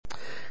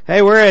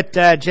Hey, we're at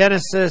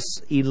Genesis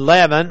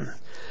 11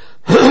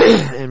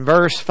 in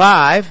verse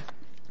 5.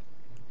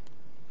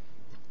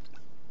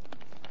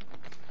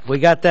 We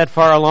got that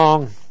far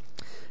along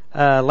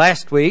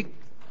last week.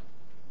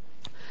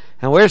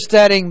 And we're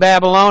studying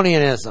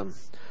Babylonianism.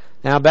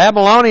 Now,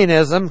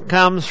 Babylonianism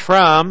comes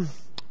from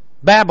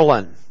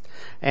Babylon.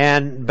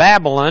 And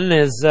Babylon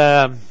is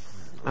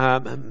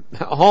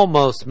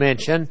almost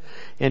mentioned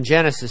in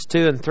Genesis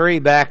 2 and 3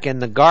 back in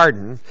the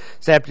garden,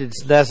 except it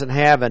doesn't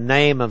have a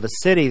name of a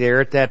city there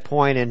at that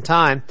point in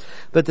time.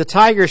 But the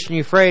Tigris and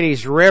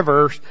Euphrates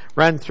rivers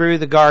run through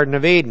the Garden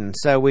of Eden,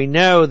 so we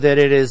know that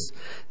it is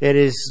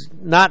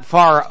not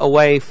far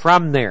away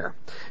from there.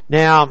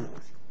 Now,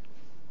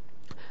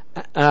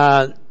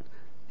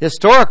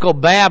 historical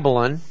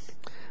Babylon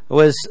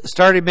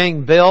started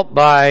being built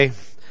by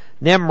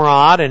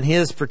Nimrod and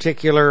his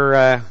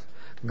particular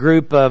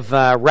group of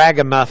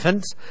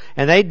ragamuffins,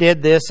 and they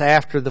did this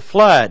after the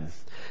flood.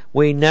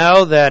 We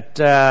know that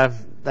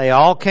they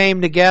all came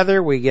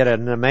together. We get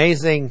an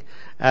amazing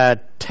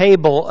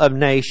table of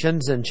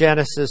nations in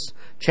Genesis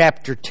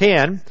chapter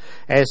 10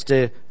 as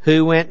to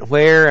who went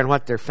where and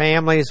what their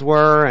families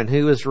were and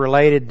who was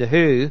related to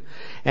who.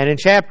 And in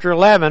chapter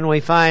 11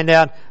 we find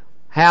out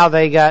how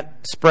they got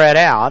spread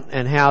out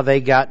and how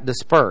they got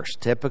dispersed.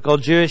 Typical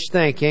Jewish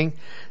thinking.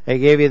 They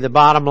give you the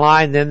bottom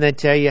line, then they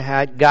tell you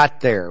how it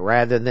got there,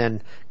 rather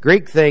than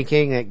Greek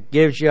thinking that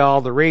gives you all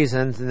the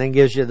reasons and then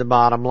gives you the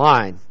bottom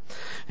line.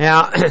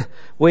 Now,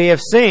 we have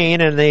seen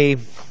in the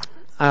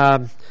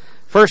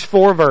first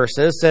 4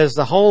 verses, says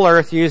the whole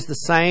earth used the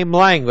same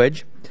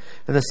language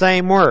and the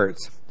same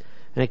words.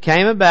 And it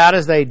came about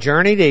as they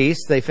journeyed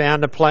east, they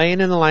found a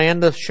plain in the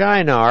land of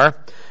Shinar,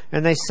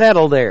 and they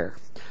settled there.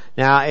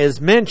 Now,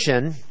 as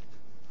mentioned,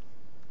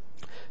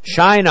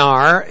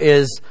 Shinar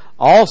is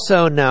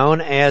also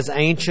known as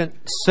ancient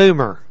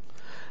Sumer.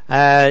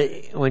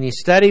 When you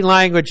study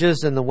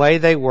languages and the way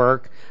they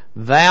work,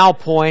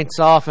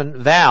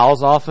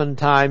 vowels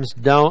oftentimes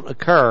don't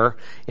occur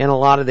in a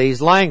lot of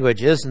these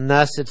languages, and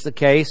thus it's the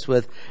case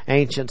with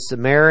ancient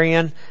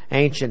Sumerian,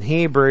 ancient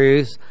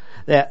Hebrew,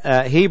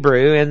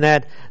 in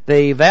that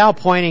the vowel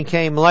pointing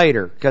came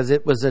later because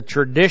it was a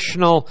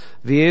traditional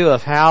view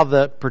of how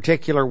the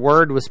particular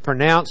word was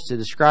pronounced to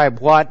describe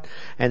what,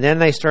 and then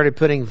they started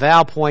putting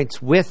vowel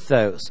points with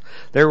those.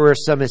 There were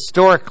some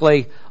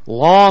historically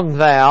long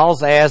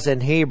vowels, as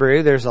in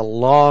Hebrew. There's a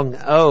long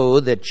O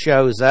that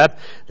shows up.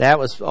 That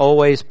was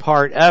always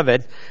part of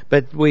it.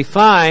 But we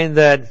find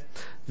that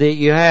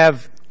you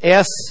have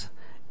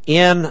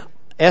SHNR,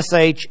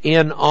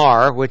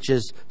 which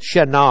is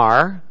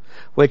Shinar,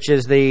 which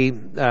is the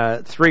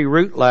 3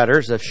 root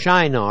letters of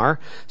Shinar.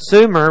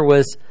 Sumer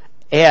was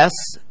S,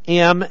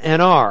 M,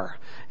 and R.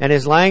 And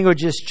as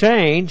languages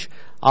change,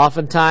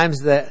 oftentimes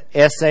the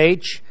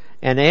SH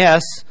and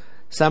S,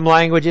 some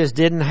languages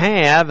didn't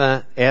have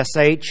a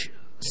SH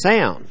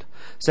sound.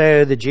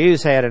 So the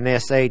Jews had an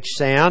SH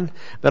sound,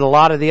 but a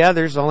lot of the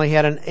others only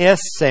had an S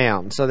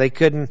sound. So they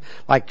couldn't,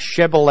 like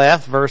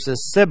Shibboleth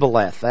versus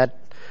Sibboleth, that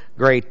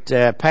great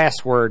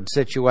password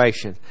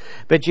situation.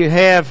 But you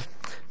have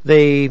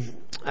the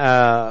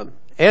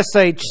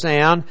SH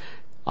sound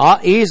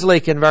easily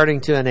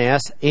converting to an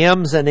S.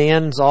 M's and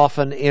N's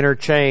often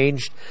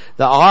interchanged.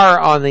 The R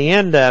on the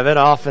end of it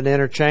often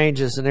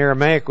interchanges in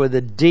Aramaic with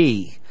a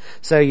D.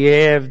 So you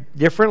have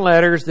different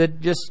letters that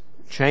just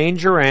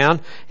change around,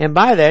 and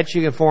by that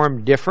you can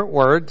form different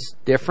words,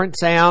 different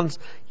sounds,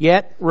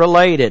 yet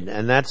related,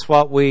 and that's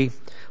what we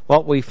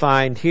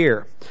find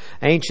here.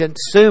 Ancient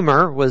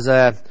Sumer was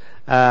a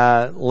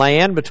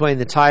land between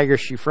the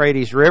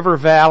Tigris-Euphrates River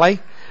Valley,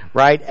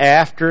 right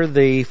after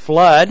the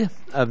flood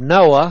of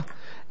Noah,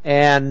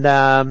 and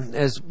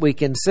as we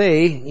can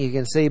see, you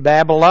can see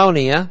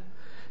Babylonia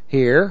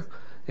here,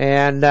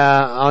 and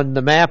on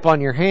the map on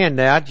your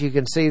handout you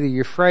can see the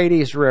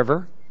Euphrates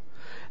River,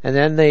 and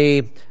then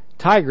the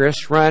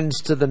Tigris runs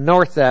to the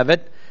north of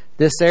it.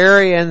 This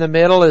area in the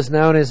middle is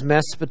known as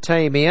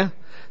Mesopotamia,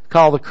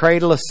 called the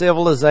cradle of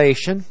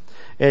civilization.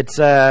 It's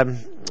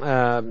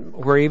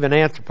where even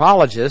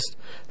anthropologists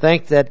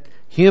think that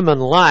human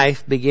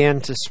life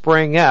began to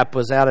spring up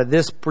was out of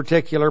this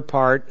particular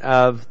part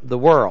of the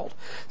world.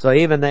 So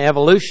even the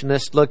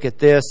evolutionists look at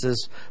this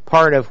as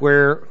part of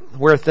where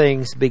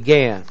things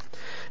began.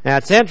 Now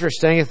it's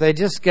interesting, if they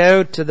just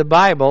go to the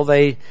Bible,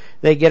 they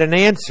get an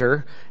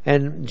answer.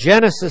 And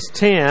Genesis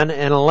 10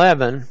 and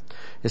 11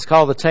 is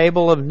called the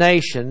Table of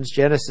Nations,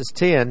 Genesis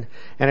 10,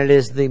 and it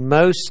is the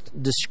most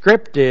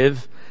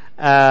descriptive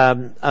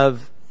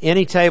of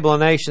any table of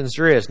nations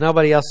there is.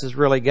 Nobody else has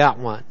really got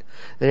one.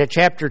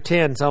 Chapter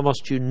 10 is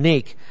almost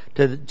unique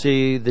to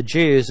the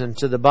Jews and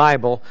to the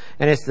Bible,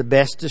 and it's the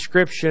best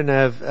description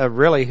of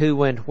really who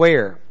went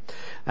where.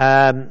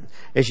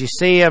 As you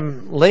see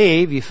him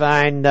leave, you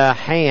find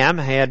Ham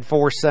had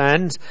 4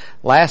 sons.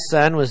 Last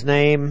son was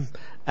named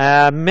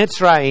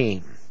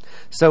Mitzrayim.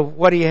 So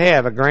what do you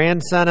have? A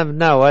grandson of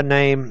Noah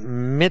named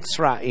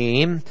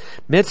Mitzrayim.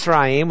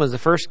 Mitzrayim was the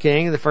first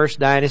king of the first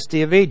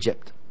dynasty of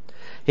Egypt.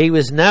 He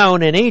was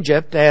known in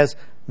Egypt as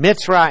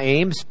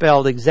Mitzrayim,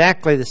 spelled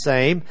exactly the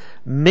same.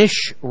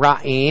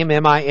 Mishraim,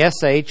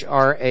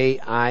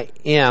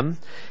 Mishraim.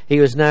 He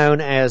was known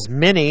as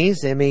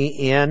Menes,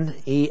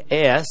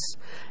 Menes.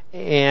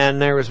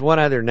 And there was one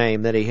other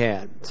name that he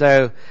had.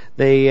 So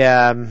the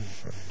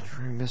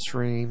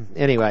Mishraim.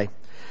 Anyway,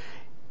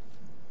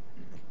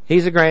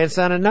 he's a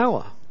grandson of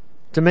Noah.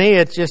 To me,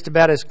 it's just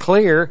about as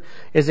clear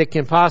as it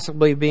can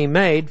possibly be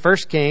made.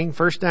 First king,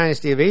 first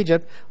dynasty of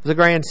Egypt, was a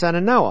grandson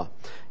of Noah.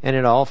 And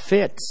it all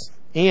fits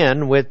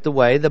in with the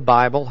way the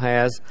Bible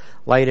has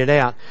laid it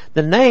out.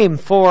 The name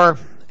for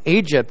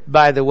Egypt,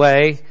 by the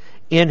way,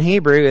 in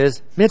Hebrew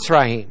is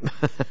Mitzrayim.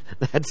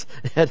 That's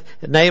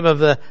the name of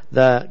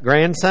the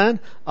grandson.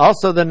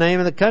 Also the name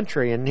of the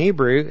country in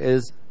Hebrew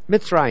is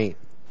Mitzrayim.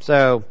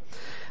 So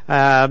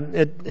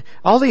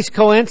all these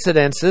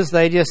coincidences,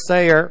 they just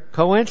say are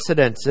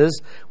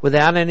coincidences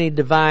without any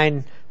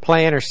divine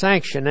plan or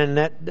sanction,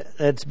 and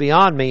that's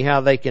beyond me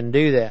how they can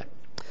do that.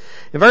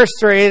 In verse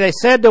 3, they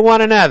said to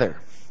one another,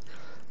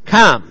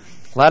 "Come,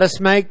 let us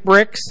make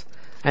bricks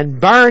and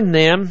burn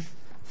them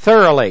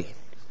thoroughly."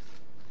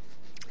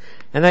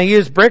 And they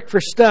used brick for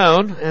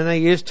stone, and they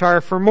used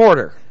tar for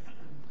mortar.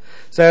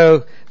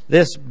 So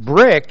this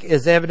brick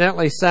is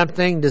evidently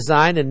something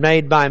designed and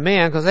made by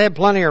man, because they had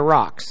plenty of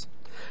rocks.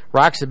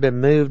 Rocks had been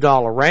moved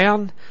all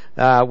around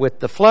with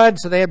the flood,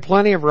 so they had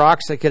plenty of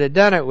rocks they could have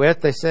done it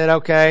with. They said,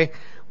 okay,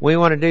 we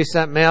want to do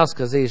something else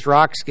because these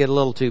rocks get a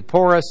little too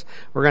porous.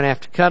 We're going to have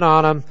to cut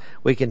on them.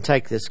 We can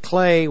take this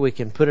clay, we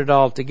can put it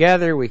all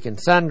together, we can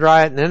sun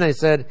dry it. And then they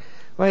said,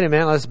 wait a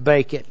minute, let's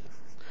bake it.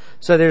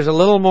 So there's a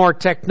little more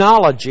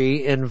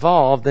technology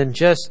involved than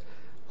just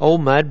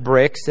old mud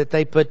bricks that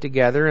they put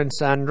together and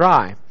sun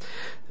dry.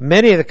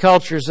 Many of the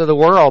cultures of the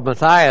world,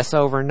 Matthias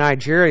over in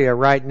Nigeria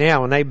right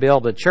now, when they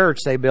build a church,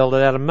 they build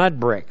it out of mud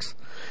bricks.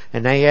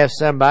 And they have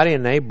somebody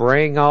and they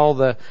bring all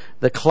the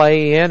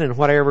clay in and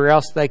whatever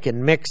else they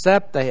can mix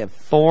up. They have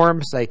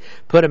forms. They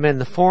put them in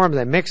the form.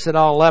 They mix it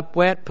all up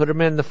wet, put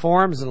them in the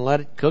forms, and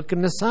let it cook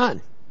in the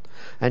sun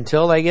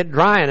until they get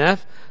dry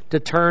enough to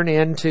turn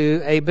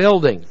into a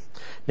building.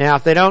 Now,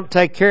 if they don't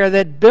take care of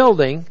that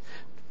building,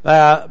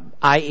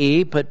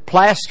 i.e. put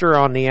plaster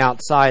on the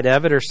outside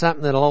of it or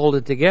something that'll hold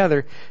it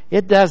together,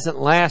 it doesn't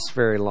last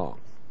very long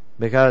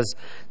because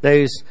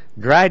those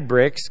dried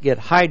bricks get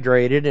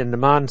hydrated in the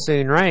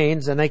monsoon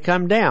rains and they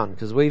come down,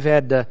 because we've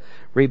had to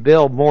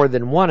rebuild more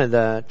than one of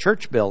the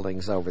church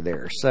buildings over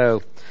there.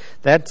 So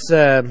that's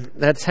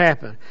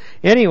happened.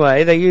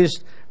 Anyway, they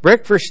used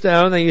brick for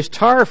stone. They used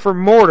tar for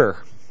mortar.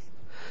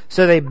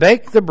 So they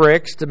baked the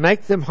bricks to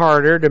make them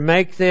harder, to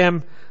make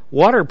them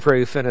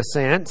waterproof in a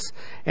sense,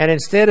 and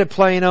instead of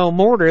plain old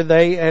mortar,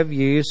 they have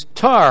used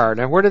tar.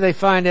 Now, where do they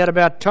find out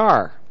about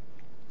tar?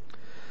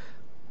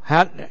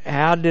 What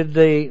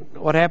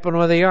happened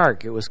with the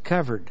ark? It was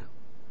covered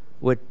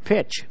with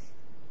pitch,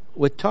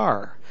 with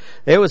tar.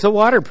 It was a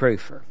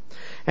waterproofer.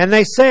 And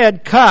they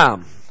said,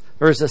 come.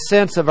 There's a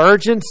sense of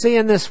urgency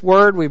in this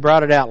word. We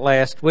brought it out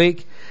last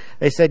week.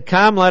 They said,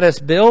 come, let us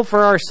build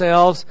for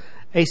ourselves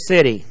a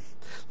city.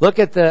 Look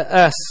at the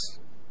us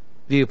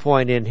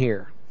viewpoint in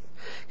here,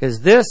 because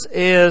this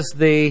is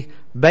the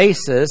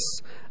basis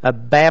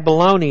of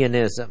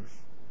Babylonianism.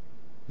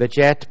 But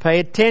you have to pay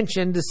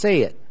attention to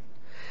see it.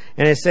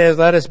 And it says,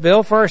 let us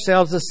build for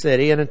ourselves a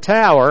city and a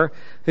tower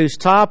whose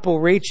top will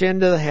reach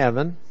into the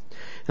heaven.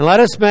 And let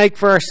us make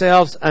for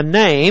ourselves a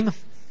name,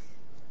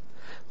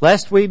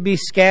 lest we be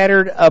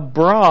scattered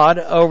abroad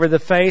over the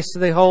face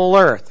of the whole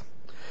earth.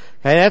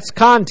 Okay, that's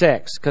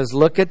context, because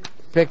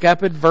pick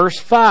up at verse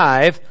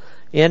 5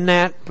 in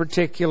that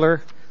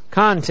particular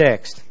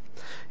context.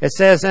 It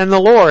says, and the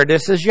Lord,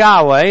 this is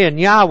Yahweh, and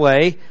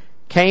Yahweh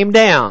came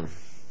down.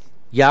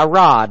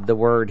 Yarad, the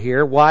word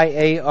here,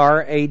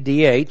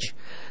 Yaradh.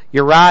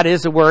 Yarad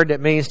is a word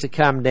that means to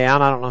come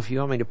down. I don't know if you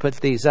want me to put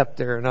these up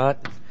there or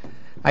not.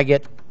 I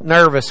get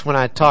nervous when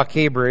I talk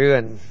Hebrew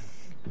and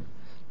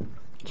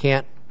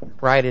can't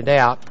write it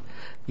out.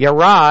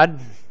 Yarad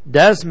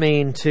does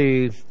mean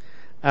to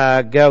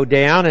go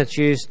down. It's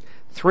used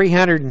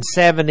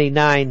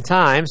 379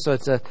 times, so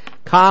it's a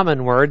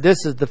common word.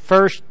 This is the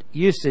first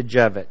usage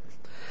of it.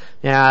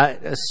 Now,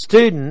 a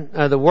student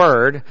of the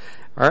word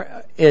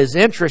is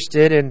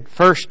interested in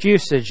first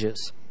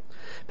usages,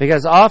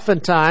 because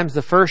oftentimes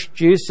the first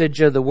usage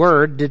of the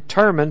word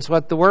determines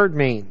what the word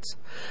means.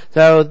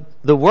 So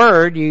the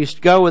word, you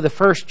go with the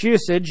first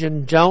usage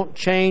and don't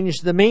change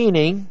the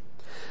meaning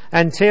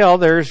until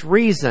there's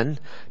reason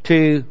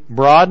to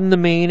broaden the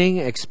meaning,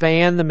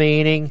 expand the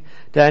meaning,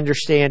 to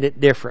understand it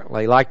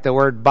differently. Like the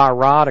word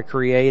bara, to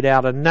create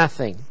out of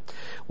nothing.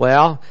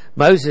 Well,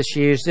 Moses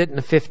used it in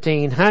the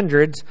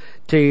 1500s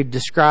to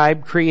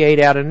describe create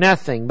out of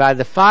nothing. By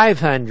the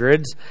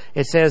 500s,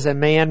 it says a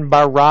man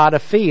bara'd a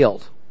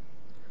field.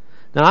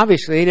 Now,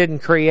 obviously, he didn't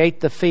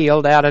create the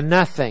field out of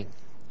nothing.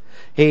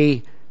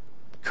 He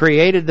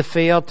created the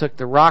field, took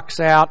the rocks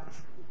out,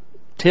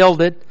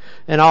 tilled it,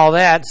 and all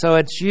that. So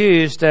it's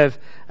used of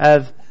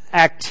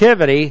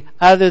activity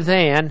other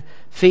than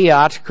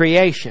fiat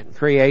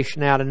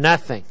creation out of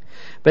nothing.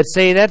 But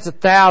see, that's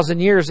 1,000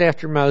 years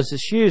after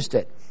Moses used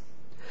it.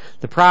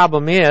 The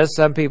problem is,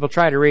 some people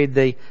try to read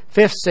the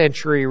 5th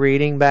century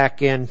reading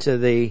back into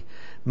the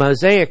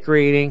Mosaic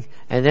reading,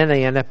 and then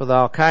they end up with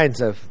all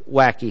kinds of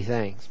wacky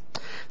things.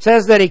 It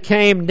says that he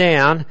came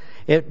down.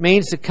 It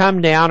means to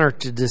come down or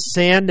to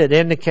descend. It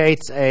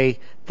indicates a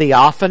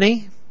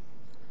theophany.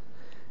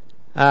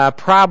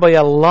 Probably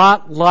a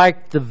lot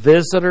like the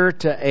visitor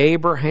to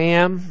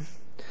Abraham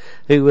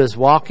who was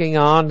walking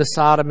on to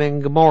Sodom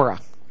and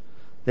Gomorrah,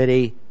 that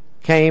he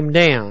came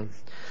down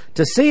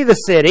to see the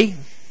city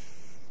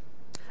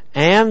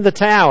and the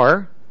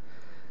tower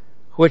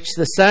which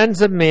the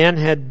sons of men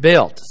had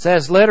built. It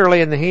says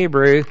literally in the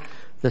Hebrew,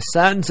 the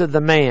sons of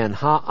the man,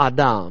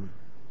 ha-Adam.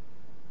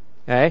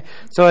 Okay?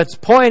 So it's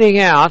pointing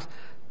out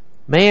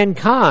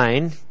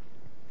mankind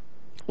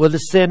with a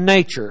sin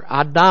nature.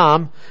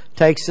 Adam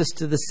takes us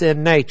to the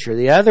sin nature.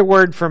 The other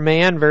word for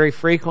man very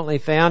frequently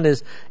found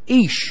is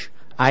ish,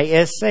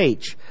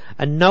 I-S-H,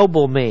 a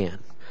noble man.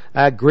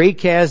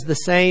 Greek has the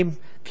same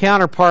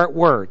counterpart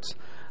words.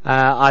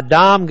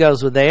 Adam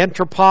goes with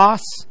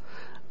anthropos.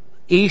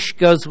 Ish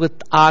goes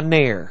with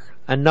aner,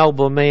 a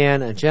noble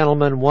man, a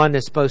gentleman, one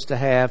is supposed to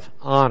have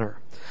honor.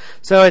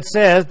 So it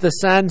says the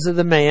sons of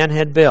the man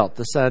had built,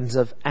 the sons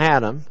of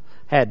Adam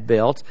had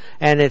built,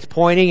 and it's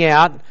pointing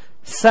out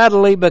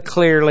subtly but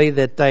clearly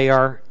that they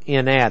are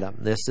in Adam.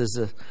 This is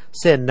a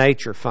sin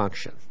nature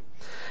function.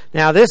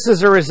 Now this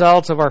is a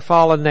result of our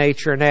fallen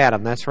nature in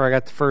Adam. That's where I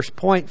got the first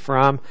point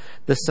from.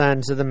 The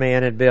sons of the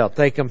man had built.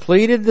 They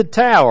completed the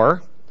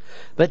tower,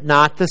 but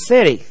not the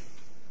city.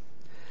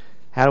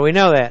 How do we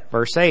know that?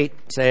 Verse 8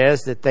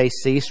 says that they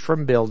ceased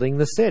from building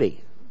the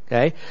city.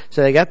 Okay?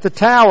 So they got the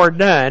tower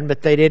done,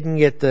 but they didn't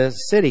get the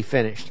city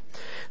finished.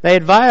 They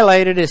had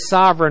violated his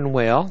sovereign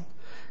will.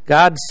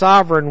 God's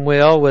sovereign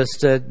will was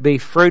to be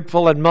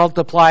fruitful and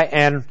multiply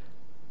and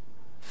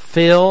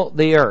fill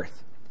the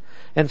earth.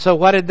 And so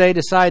what did they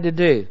decide to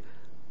do?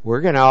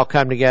 We're going to all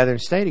come together and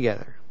stay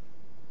together.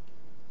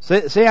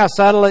 See how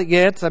subtle it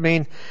gets? I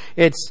mean,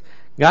 it's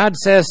God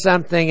says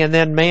something and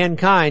then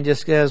mankind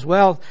just goes,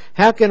 well,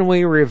 how can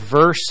we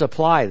reverse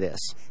supply this?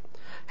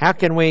 How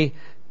can we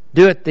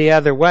do it the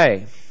other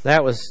way?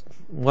 That was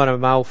one of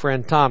my old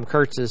friend Tom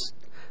Kurtz's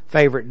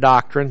favorite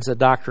doctrines, the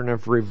doctrine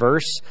of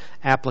reverse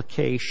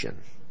application.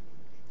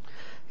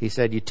 He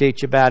said, you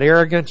teach about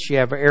arrogance, you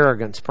have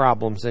arrogance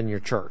problems in your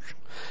church.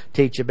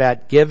 Teach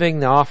about giving,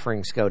 the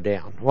offerings go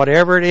down.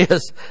 Whatever it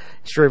is,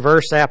 it's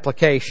reverse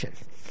application.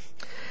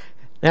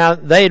 Now,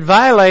 they had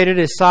violated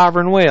his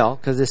sovereign will,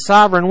 because his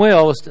sovereign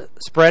will was to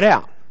spread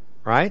out,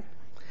 right?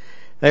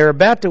 They were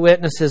about to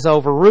witness his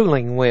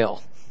overruling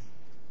will,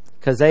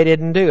 because they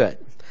didn't do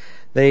it.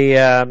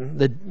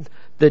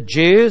 The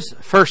Jews,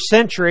 first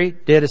century,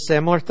 did a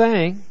similar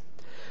thing.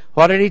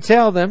 What did he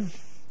tell them?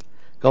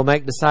 Go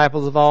make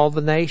disciples of all the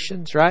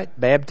nations, right?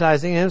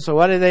 Baptizing them. So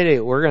what did they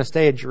do? We're going to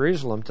stay in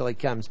Jerusalem till he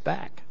comes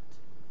back.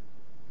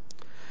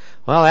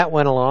 Well, that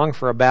went along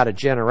for about a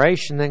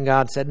generation. Then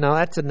God said, no,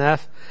 that's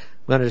enough.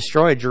 I'm going to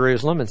destroy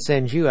Jerusalem and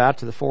send you out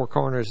to the four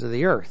corners of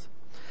the earth.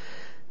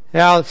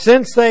 Now,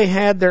 since they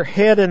had their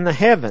head in the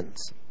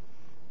heavens,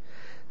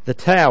 the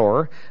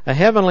tower, a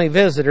heavenly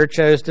visitor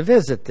chose to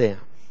visit them.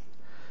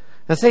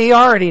 Now, see, he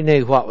already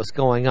knew what was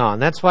going on.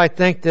 That's why I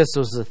think this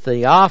was a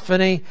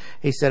theophany.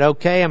 He said,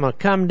 okay, I'm going to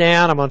come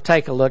down, I'm going to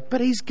take a look.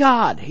 But he's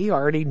God. He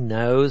already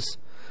knows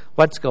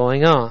what's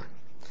going on.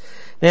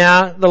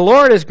 Now, the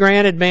Lord has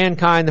granted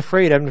mankind the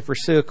freedom to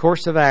pursue a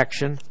course of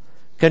action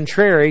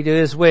contrary to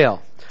his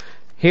will.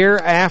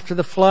 Here, after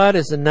the flood,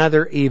 is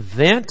another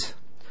event,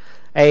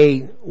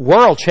 a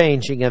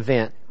world-changing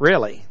event,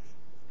 really,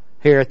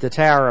 here at the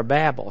Tower of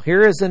Babel.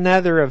 Here is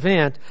another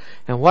event,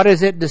 and what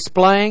is it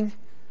displaying?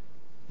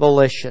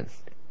 Volition.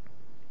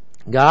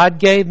 God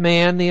gave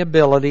man the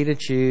ability to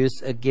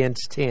choose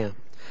against him.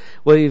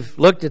 We've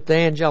looked at the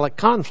angelic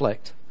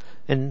conflict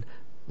and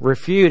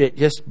reviewed it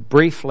just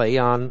briefly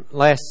on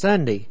last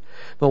Sunday.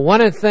 But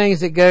one of the things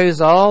that goes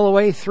all the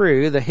way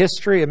through the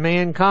history of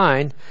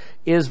mankind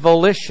is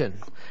volition.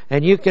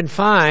 And you can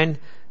find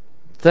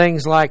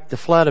things like the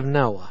flood of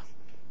Noah.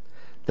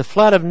 The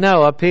flood of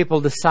Noah,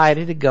 people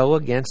decided to go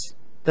against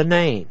the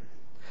name.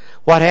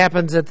 What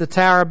happens at the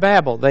Tower of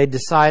Babel? They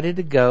decided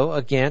to go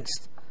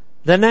against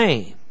the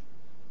name.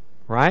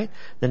 Right?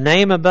 The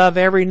name above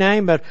every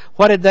name. But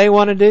what did they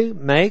want to do?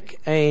 Make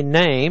a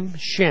name,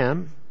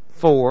 Shem,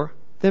 for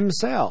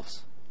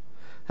themselves.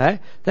 Okay?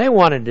 They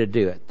wanted to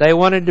do it. They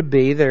wanted to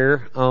be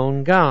their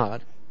own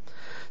God.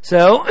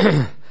 So,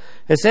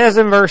 it says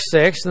in verse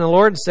 6, and the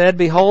Lord said,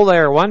 behold, they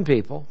are one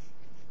people,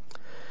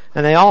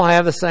 and they all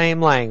have the same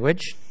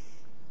language.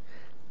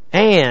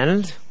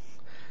 And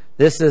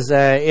this is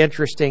an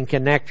interesting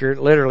connector.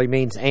 It literally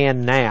means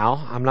and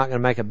now. I'm not going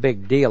to make a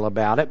big deal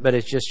about it, but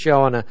it's just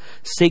showing a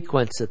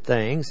sequence of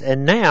things.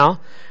 And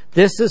now,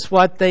 this is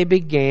what they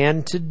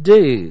began to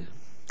do.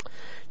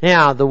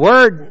 Now, the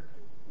word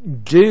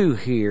do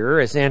here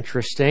is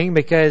interesting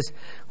because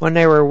when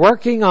they were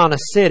working on a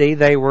city,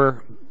 they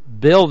were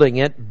building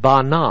it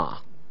bana.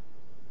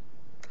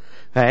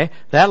 Okay,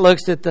 that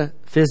looks at the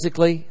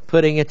physically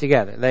putting it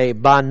together. They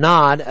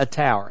banad a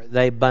tower.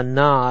 They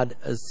banad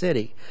a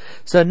city.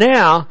 So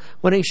now,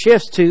 when he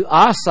shifts to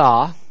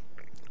asa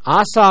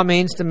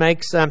means to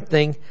make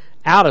something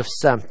out of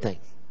something.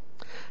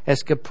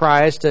 As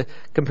compared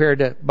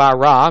to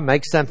bara,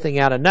 make something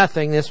out of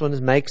nothing. This one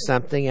is make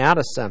something out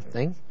of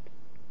something.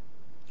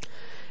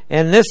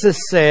 And this is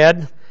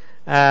said,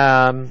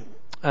 they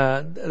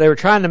were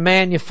trying to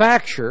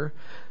manufacture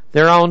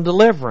their own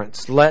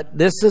deliverance.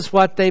 This is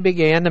what they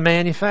began to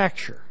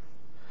manufacture.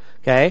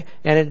 Okay?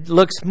 And it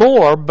looks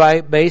more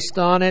based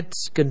on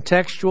its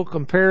contextual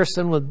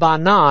comparison with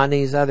Banan,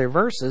 these other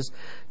verses,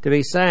 to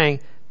be saying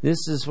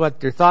this is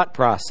what their thought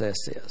process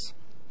is.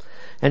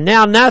 And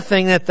now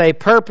nothing that they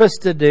purpose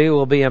to do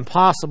will be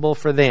impossible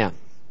for them.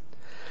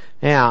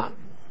 Now,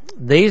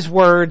 these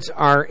words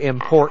are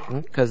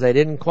important because they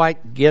didn't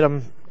quite get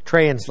them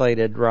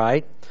translated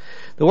right.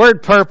 The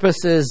word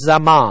purpose is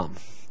zamam.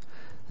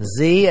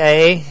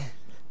 Z-A-M-A-M.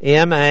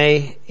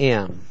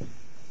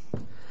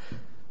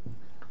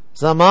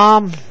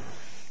 Zamam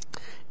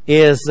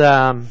is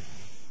a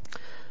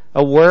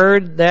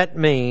word that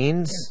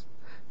means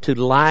to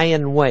lie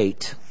in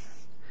wait.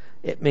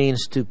 It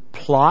means to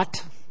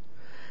plot.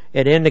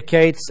 It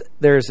indicates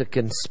there's a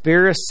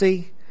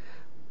conspiracy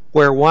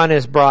where one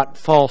has brought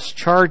false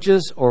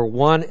charges or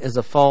one is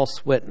a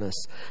false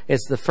witness.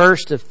 It's the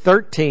first of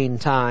 13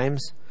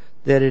 times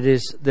that it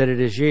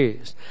is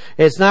used.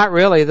 It's not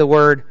really the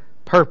word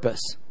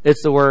purpose.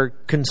 It's the word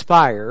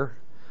conspire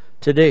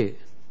to do.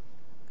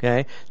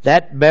 Okay?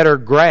 That better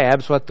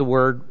grabs what the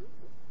word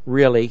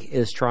really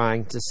is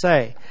trying to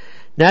say.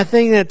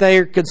 Nothing that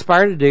they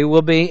conspire to do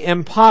will be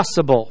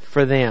impossible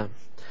for them.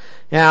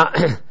 Now,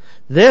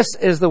 this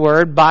is the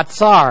word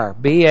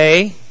batzar.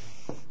 B-A-T-Z-A-R.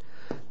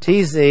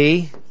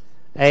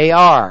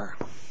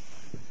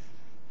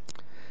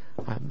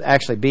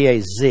 Actually,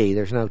 B-A-Z.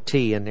 There's no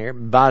T in there.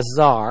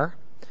 Bazar.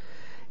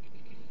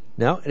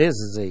 No, it is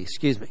a Z.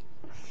 Excuse me.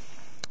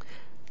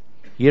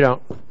 I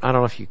don't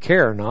know if you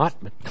care or not,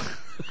 but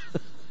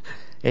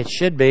it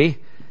should be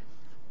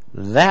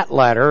that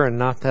letter and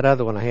not that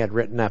other one I had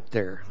written up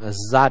there. A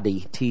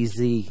Zadi,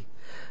 T-Z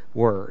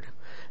word.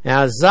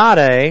 Now,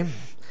 Zade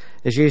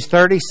is used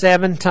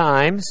 37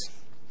 times.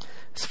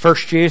 It's the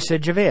first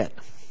usage of it.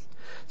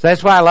 So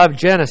that's why I love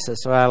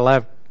Genesis.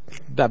 I've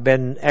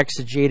been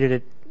exegeted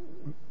it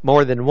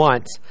more than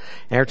once.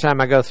 Every time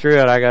I go through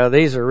it, I go,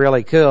 these are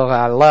really cool.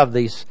 I love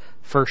these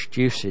first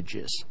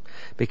usages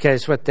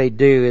because what they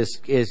do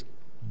is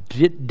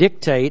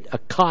dictate a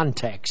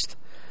context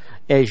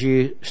as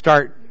you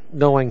start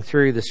going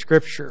through the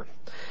Scripture.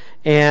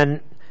 And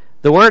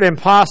the word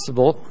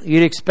impossible,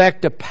 you'd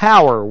expect a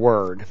power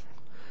word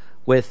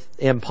with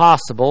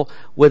impossible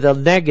with a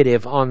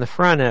negative on the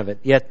front of it.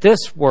 Yet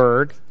this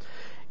word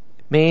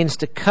means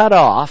to cut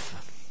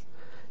off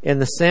in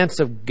the sense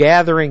of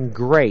gathering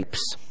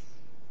grapes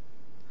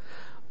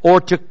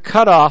or to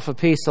cut off a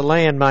piece of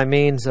land by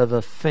means of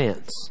a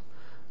fence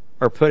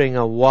or putting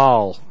a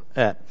wall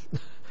up.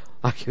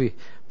 Like if you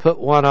put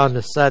one on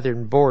the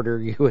southern border,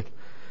 you would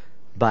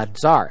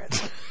bazar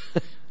it.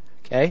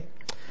 Okay?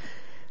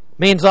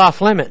 Means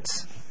off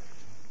limits.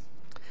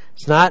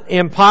 It's not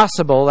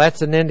impossible.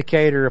 That's an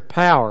indicator of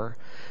power.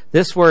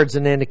 This word's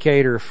an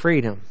indicator of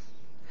freedom.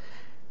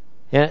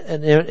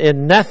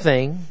 And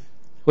nothing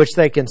which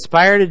they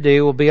conspire to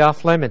do will be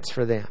off limits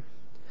for them.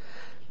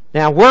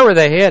 Now, where were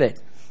they headed?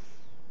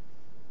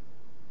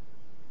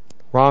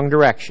 Wrong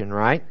direction,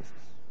 right?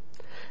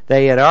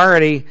 They had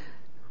already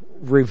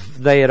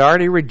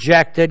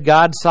rejected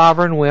God's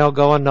sovereign will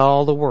going to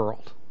all the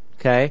world.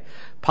 Okay?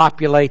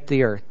 Populate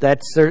the earth.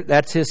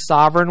 That's His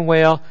sovereign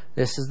will.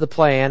 This is the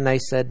plan. They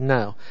said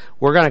no.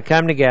 We're going to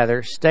come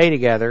together, stay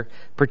together,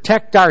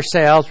 protect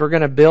ourselves. We're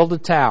going to build a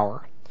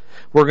tower.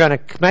 We're going to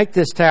make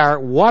this tower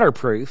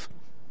waterproof.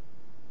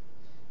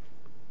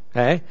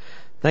 Okay?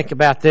 Think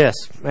about this.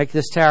 Make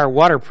this tower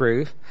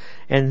waterproof.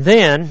 And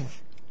then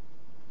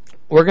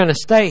we're going to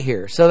stay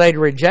here. So they'd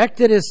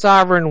rejected His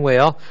sovereign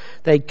will.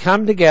 They'd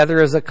come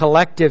together as a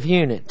collective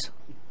unit,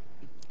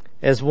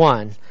 as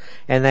one.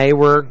 And they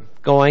were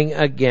going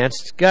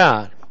against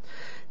God.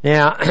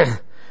 Now,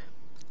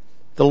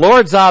 the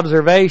Lord's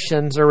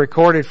observations are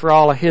recorded for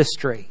all of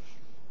history.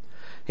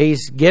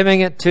 He's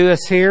giving it to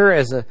us here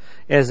as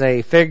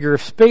a figure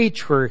of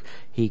speech where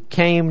He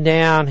came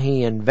down,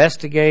 He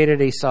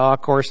investigated, He saw,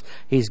 of course,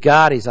 He's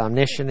God, He's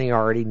omniscient, He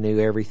already knew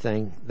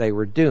everything they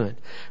were doing.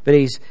 But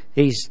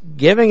He's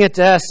giving it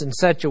to us in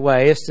such a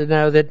way as to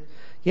know that,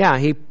 yeah,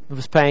 He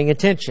was paying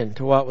attention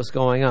to what was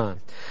going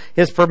on.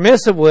 His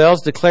permissive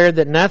wills declared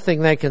that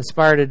nothing they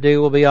conspire to do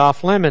will be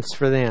off limits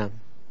for them.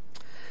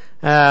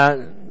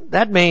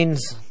 That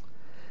means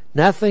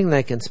nothing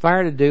they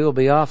conspire to do will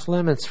be off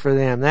limits for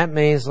them. That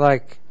means,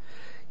 like,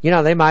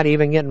 they might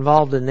even get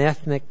involved in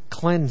ethnic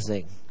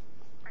cleansing.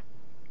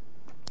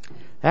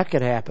 That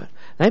could happen.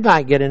 They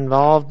might get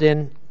involved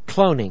in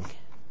cloning.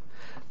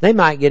 They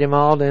might get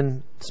involved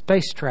in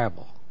space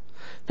travel.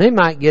 They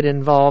might get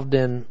involved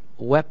in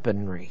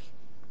weaponry.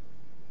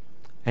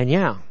 And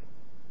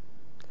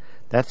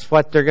That's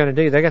what they're going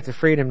to do. They got the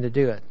freedom to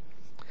do it.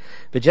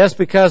 But just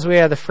because we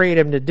have the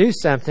freedom to do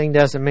something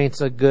doesn't mean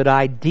it's a good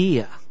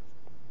idea.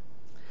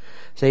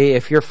 See,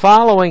 if you're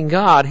following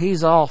God,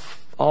 He's all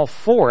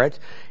for it,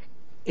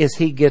 is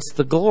He gets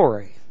the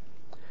glory.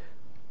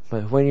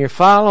 But when you're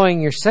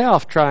following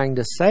yourself, trying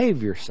to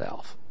save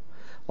yourself,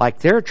 like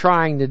they're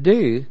trying to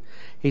do,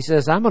 He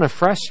says, I'm going to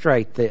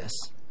frustrate this.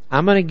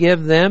 I'm going to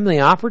give them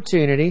the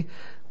opportunity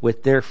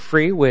with their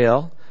free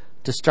will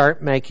to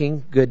start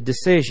making good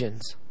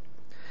decisions.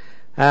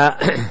 How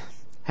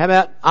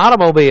about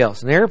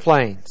automobiles and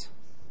airplanes?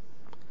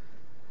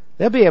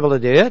 They'll be able to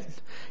do it.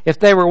 If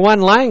they were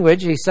one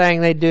language, He's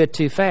saying they'd do it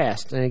too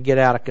fast and it'd get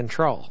out of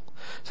control.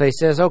 So He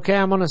says, okay,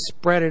 I'm going to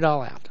spread it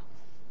all out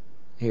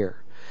here.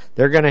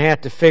 They're going to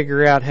have to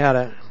figure out how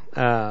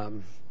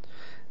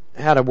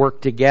to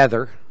work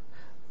together,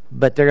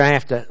 but they're going to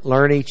have to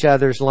learn each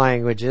other's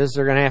languages.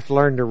 They're going to have to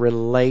learn to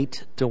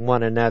relate to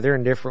one another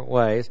in different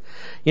ways.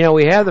 You know,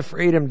 we have the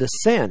freedom to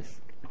sin.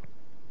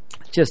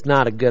 It's just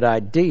not a good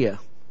idea.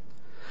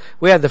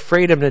 We have the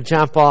freedom to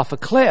jump off a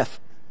cliff.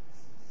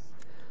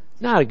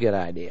 Not a good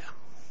idea.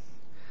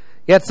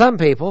 Yet some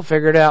people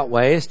figured out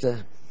ways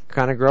to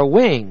kind of grow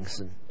wings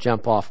and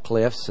jump off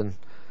cliffs and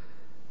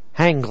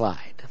hang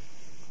glide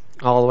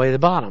all the way to the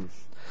bottom.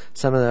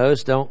 Some of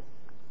those don't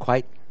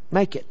quite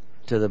make it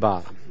to the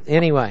bottom.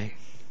 Anyway,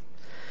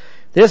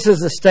 this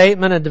is a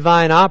statement of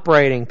divine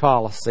operating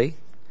policy,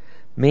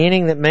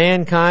 meaning that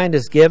mankind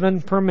is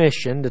given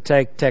permission to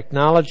take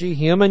technology,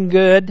 human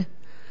good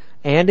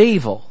and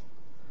evil,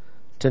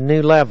 to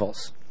new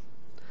levels.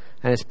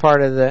 And it's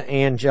part of the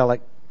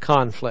angelic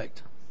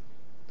conflict.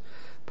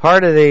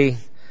 Part of the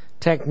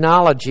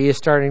technology is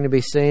starting to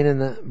be seen in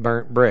the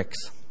burnt bricks,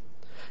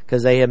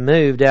 because they have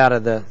moved out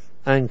of the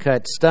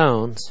uncut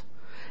stones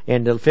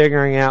into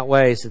figuring out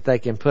ways that they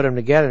can put them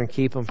together and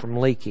keep them from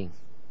leaking.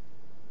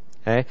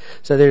 Okay?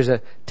 So there's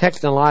a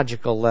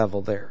technological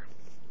level there.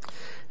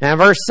 Now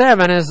verse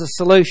 7 is the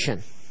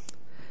solution.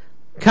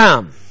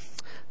 Come.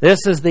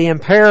 This is the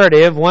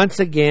imperative, once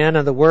again,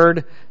 of the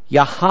word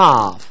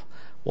Yahav.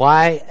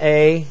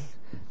 Y-A-H-A-B-H.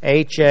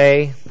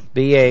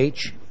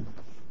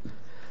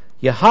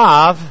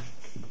 Yahav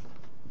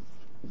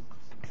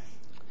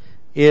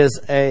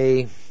is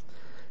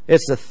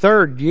it's the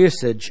third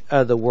usage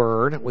of the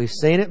word. We've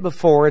seen it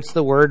before. It's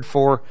the word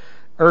for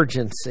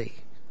urgency.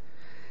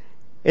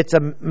 It's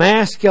a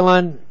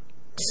masculine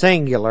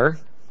singular.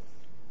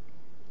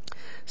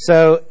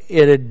 So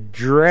it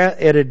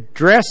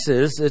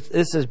addresses,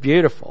 this is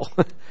beautiful,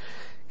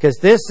 because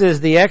this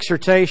is the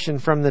exhortation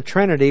from the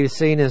Trinity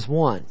seen as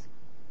one.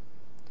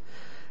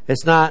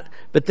 It's not,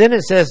 but then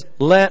it says,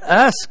 let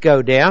us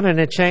go down, and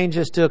it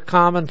changes to a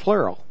common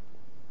plural.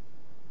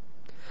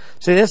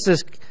 See, this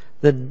is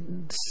the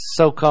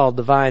so-called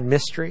divine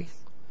mystery.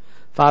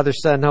 Father,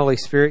 Son, Holy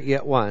Spirit,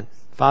 yet one.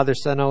 Father,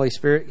 Son, Holy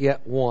Spirit,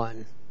 yet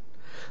one.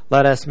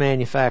 Let us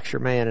manufacture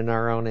man in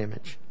our own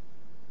image.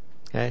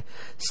 Okay.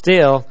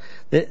 Still,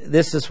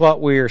 this is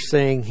what we are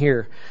seeing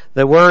here.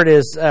 The word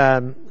is,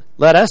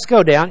 let us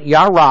go down.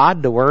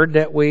 Yarad, the word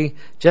that we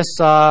just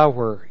saw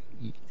where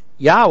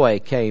Yahweh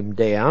came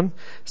down.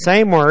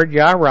 Same word,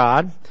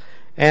 Yarad.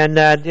 And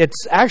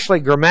it's actually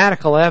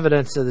grammatical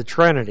evidence of the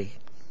Trinity.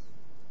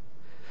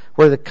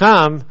 Where the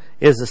come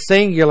is a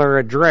singular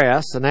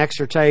address, an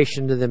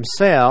exhortation to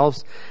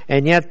themselves,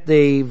 and yet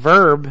the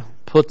verb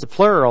puts a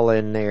plural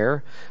in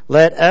there.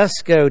 Let us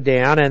go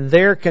down, and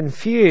they're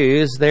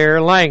confused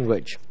their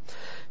language.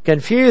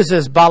 Confuse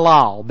is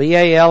Balal,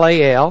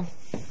 B-A-L-A-L.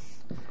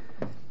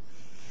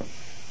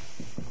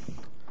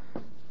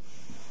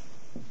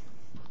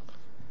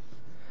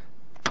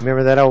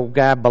 Remember that old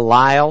guy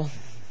Belial?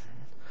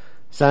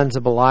 Sons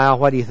of Belial.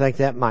 What do you think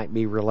that might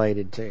be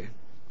related to?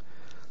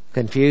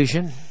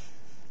 Confusion,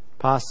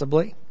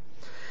 possibly.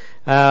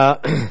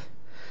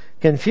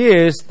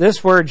 Confused,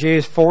 this word's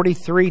used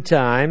 43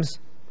 times,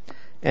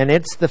 and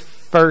it's the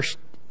first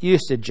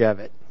usage of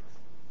it.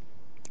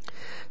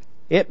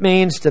 It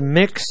means to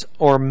mix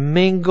or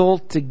mingle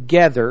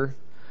together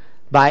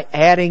by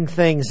adding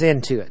things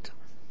into it.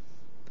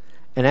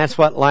 And that's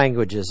what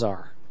languages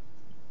are.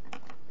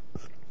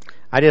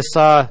 I just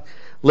saw a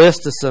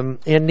list of some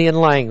Indian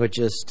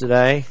languages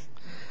today.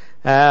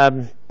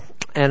 And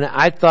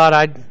I thought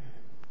I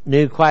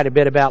knew quite a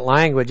bit about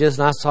languages,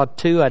 and I saw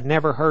 2 I'd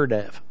never heard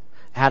of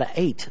out of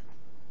 8.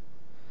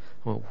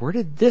 Well, where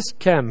did this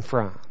come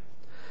from?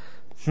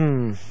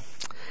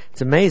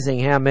 It's amazing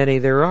how many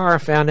there are. I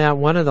found out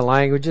one of the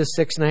languages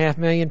 6.5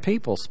 million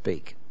people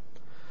speak.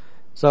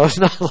 So it's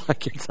not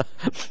like it's a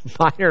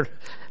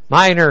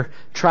minor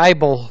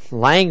tribal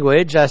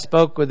language. I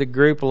spoke with a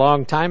group a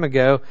long time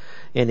ago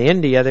in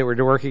India that were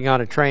working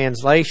on a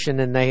translation,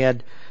 and they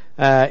had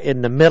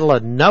in the middle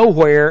of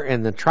nowhere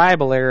in the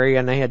tribal area,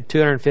 and they had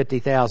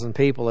 250,000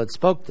 people that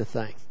spoke the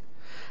thing.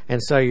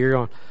 And so you're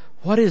going,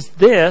 what is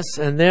this?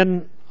 And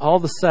then all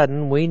of a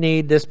sudden we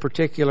need this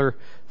particular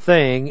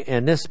thing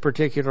and this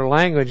particular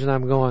language, and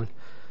I'm going,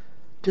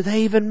 do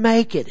they even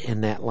make it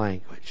in that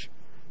language?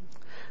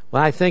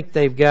 Well, I think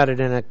they've got it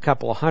in a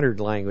couple of hundred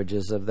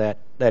languages of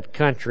that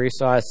country,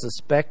 so I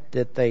suspect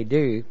that they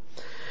do.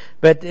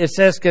 But it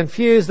says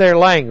confuse their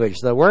language.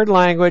 The word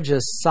language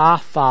is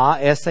saphah,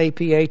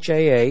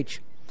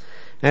 S-A-P-H-A-H.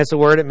 That's a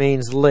word that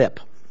means lip.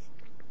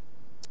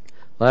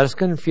 Let us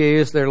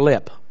confuse their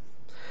lip.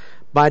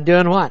 By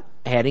doing what?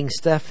 Adding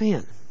stuff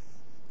in.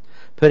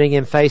 Putting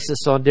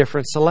emphasis on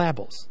different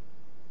syllables.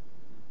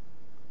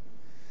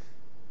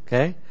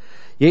 Okay?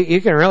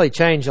 You can really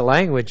change a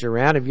language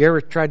around. Have you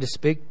ever tried to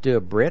speak to a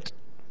Brit?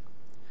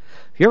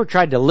 Have you ever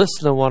tried to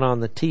listen to one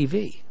on the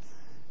TV?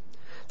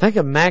 Think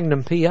of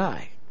Magnum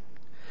P.I.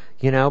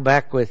 You know,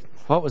 back with,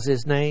 what was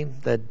his name?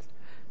 The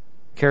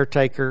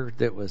caretaker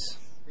that was...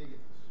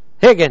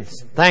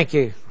 Higgins. Thank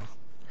you.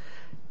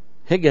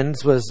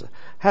 Higgins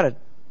had a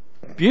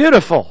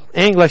beautiful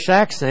English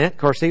accent. Of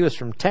course, he was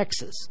from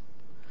Texas.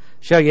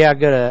 Show you how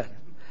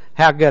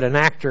good an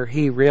actor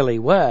he really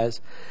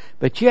was.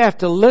 But you have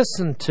to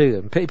listen to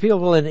him.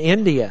 People in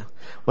India,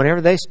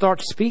 whenever they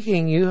start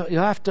speaking, you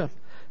have to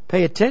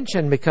pay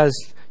attention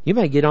because you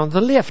may get on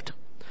the lift.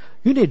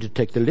 You need to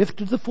take the lift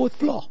to the 4th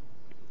floor.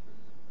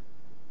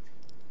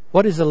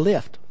 What is a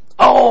lift?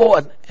 Oh,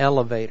 an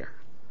elevator.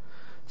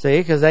 See,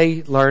 because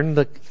they learned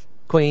the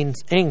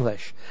Queen's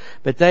English.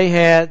 But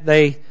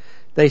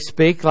they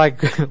speak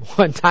like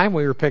one time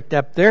we were picked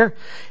up there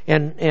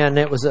and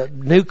it was a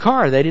new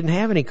car. They didn't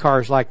have any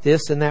cars like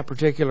this in that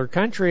particular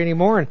country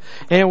anymore.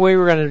 And we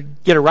were going to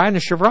get a ride in a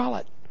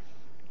Chevrolet.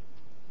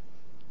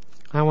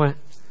 I went,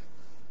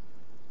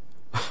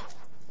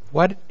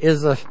 what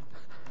is a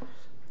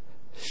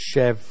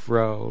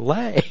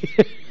Chevrolet?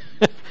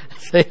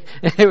 See,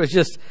 it was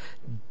just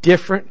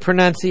different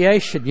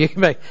pronunciation. You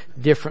can make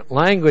different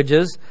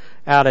languages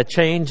out of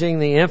changing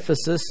the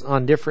emphasis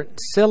on different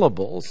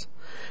syllables.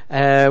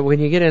 When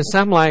you get in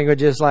some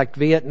languages like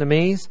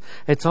Vietnamese,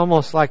 it's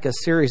almost like a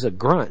series of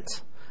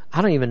grunts.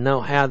 I don't even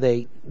know how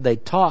they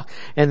talk.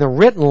 And the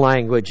written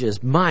language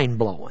is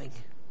mind-blowing.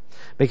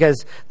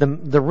 Because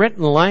the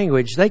written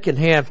language, they can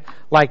have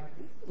like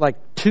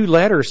 2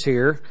 letters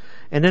here,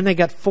 and then they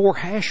got 4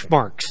 hash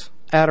marks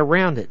out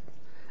around it.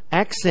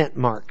 Accent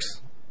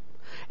marks.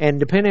 And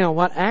depending on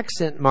what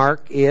accent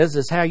mark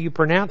is how you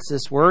pronounce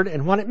this word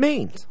and what it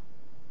means.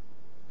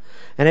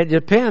 And it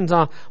depends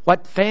on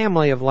what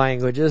family of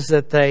languages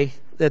that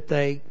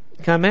they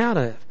come out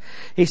of.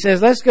 He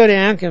says, let's go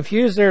down,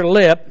 confuse their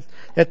lip,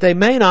 that they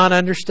may not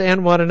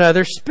understand one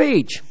another's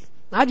speech.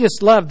 I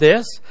just love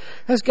this,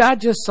 because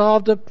God just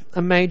solved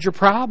a major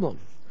problem.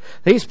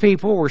 These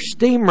people were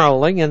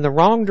steamrolling in the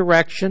wrong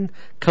direction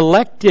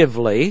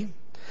collectively.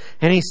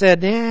 And he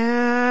said,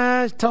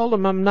 I told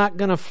them I'm not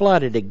going to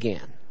flood it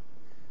again.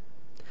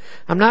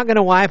 I'm not going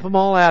to wipe them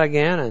all out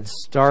again and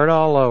start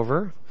all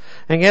over.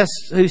 And guess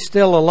who's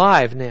still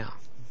alive now?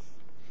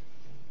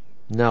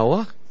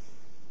 Noah,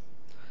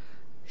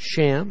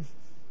 Shem,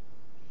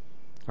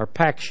 or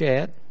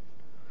Pakshad,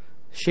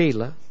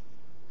 Sheila,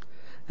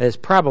 is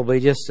probably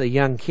just a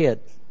young kid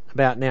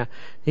about now.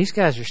 These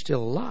guys are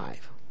still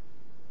alive.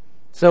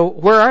 So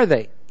where are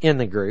they in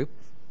the group?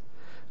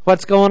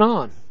 What's going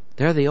on?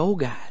 They're the old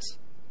guys.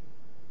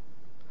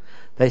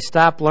 They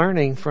stopped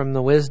learning from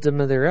the wisdom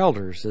of their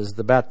elders is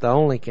about the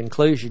only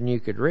conclusion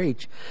you could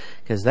reach,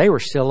 because they were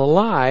still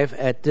alive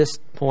at this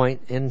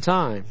point in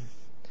time.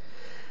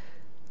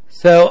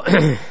 So,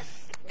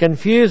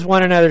 confuse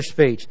one another's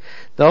speech.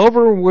 The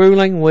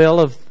overruling will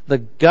of the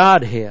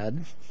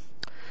Godhead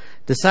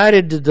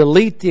decided to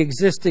delete the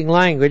existing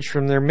language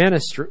from their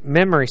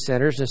memory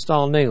centers and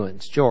install new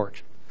ones.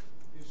 George.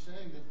 You're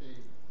saying that they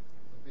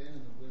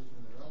abandoned the wisdom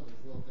of their elders.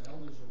 Well, if the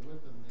elders are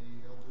with them,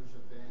 the elders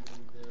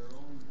abandoned their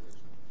own wisdom.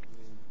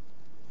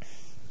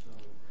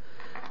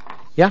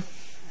 Yeah. So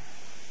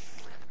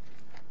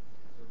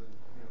then,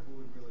 who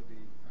would really be?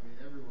 I mean,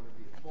 everyone would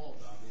be at fault,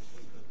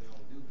 obviously, because they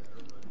all do better.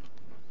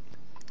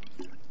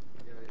 But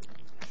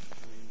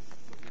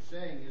what you're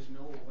saying is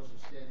Noah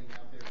wasn't standing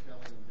out there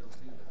telling them don't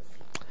do this.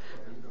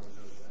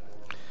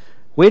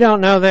 Well, you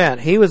don't know that. We don't know that.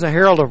 He was a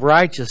herald of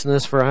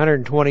righteousness for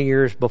 120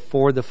 years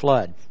before the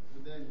flood.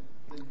 But then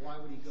why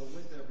would he go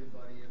with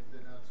everybody if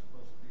they're not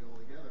supposed to be all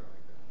together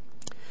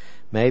like that?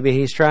 Maybe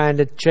he's trying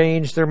to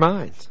change their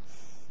minds.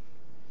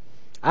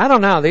 I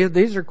don't know.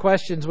 These are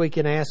questions we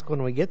can ask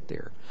when we get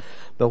there.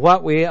 But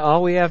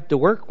all we have to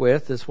work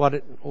with is what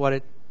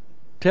it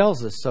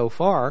tells us so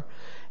far.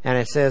 And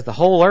it says the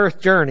whole earth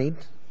journeyed.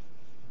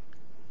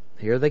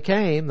 Here they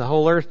came. The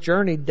whole earth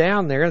journeyed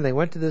down there, and they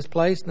went to this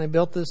place and they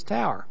built this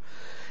tower.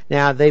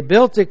 Now, they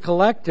built it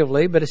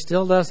collectively, but it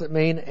still doesn't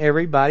mean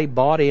everybody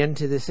bought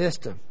into the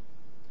system.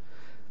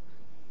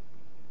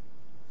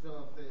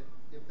 So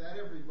if that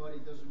everybody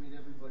doesn't mean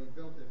everybody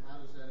built it, how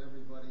does that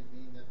everybody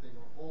mean that they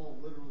were all,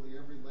 literally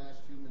every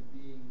last human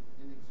being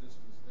in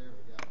existence there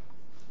together?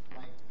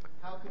 Like,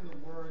 how can the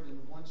word in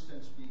one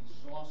sense be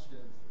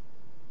exhaustive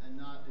and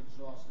not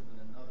exhaustive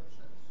in another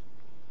sense?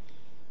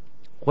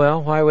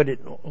 Well, why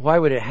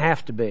would it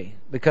have to be?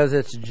 Because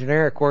it's a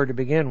generic word to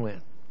begin with.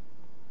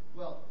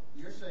 Well,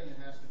 you're saying it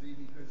has to be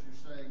because you're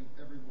saying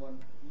everybody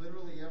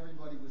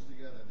was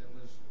together. There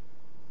was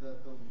the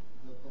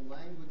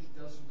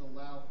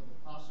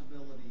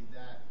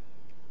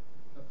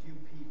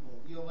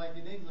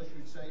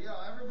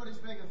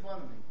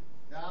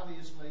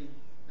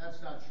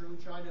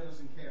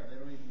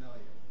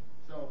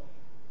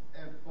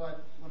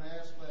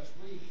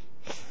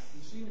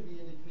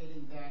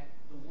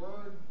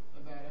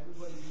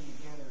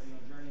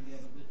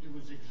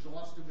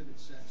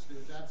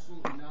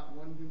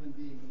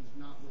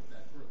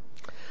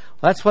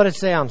That's what it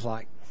sounds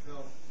like.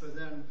 So,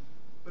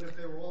 but if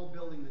they were all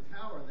building the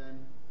tower, then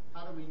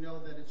how do we know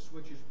that it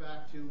switches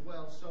back to,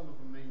 well, some of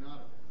them may not have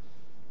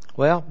been?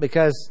 Well,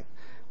 because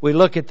we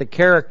look at the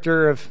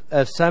character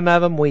of some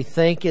of them we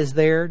think is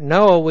there.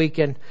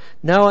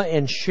 Noah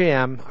and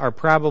Shem are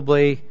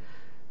probably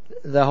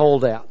the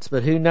holdouts,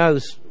 but who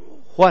knows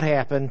what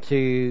happened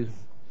to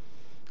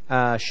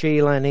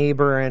Shelah and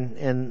Eber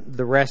and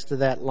the rest of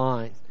that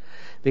line.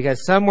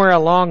 Because somewhere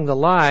along the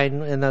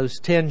line, in those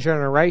 10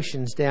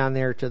 generations down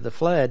there to the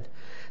flood,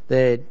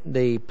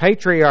 the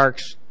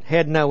patriarchs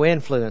had no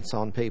influence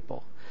on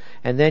people.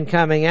 And then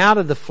coming out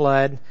of the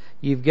flood,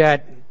 you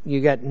got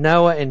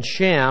Noah and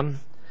Shem,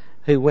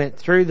 who went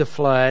through the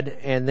flood,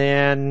 and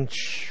then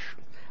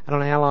I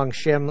don't know how long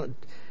Shem.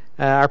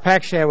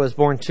 Arpachshad was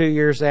born 2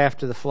 years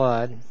after the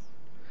flood.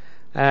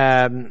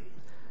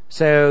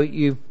 So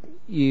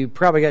you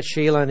probably got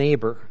Shelah and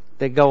Eber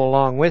that go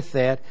along with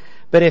that.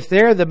 But if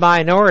they're the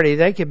minority,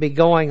 they could be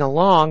going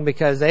along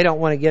because they don't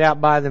want to get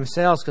out by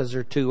themselves because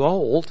they're too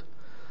old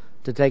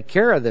to take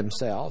care of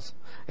themselves.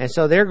 And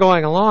so they're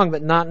going along,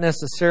 but not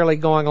necessarily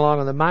going along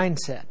with the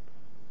mindset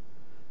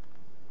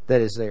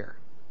that is there.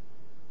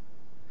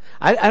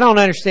 I don't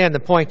understand the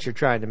point you're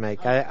trying to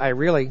make. I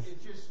really...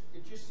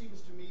 It just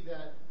seems to me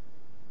that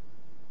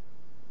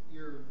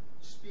you're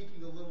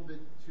speaking a little bit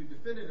too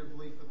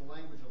definitively for the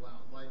language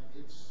allowed. Like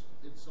it's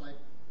like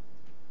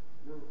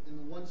we're in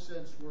the one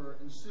sense we're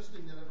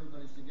insisting that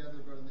everybody's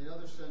together, but in the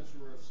other sense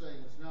we're saying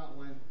it's not.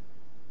 When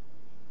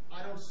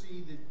I don't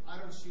see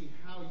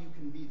how you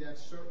can be that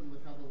certain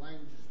with how the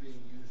language is being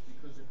used,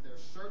 because if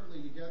they're certainly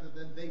together,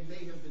 then they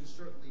may have been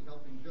certainly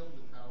helping build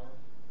the tower.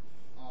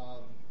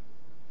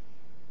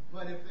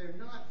 But if they're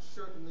not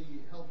certainly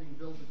helping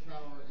build the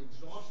tower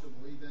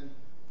exhaustively, then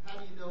how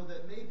do you know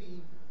that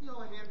maybe,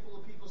 a handful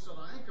of people said,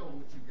 I ain't going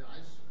with you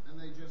guys, and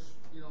they just,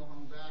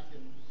 hung back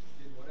and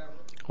did whatever.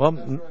 Well,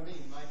 that's what I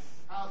mean. Like,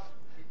 how,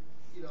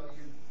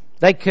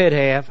 they could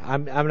have.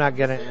 I'm not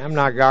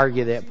gonna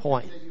argue that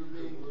point. That you were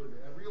being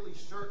really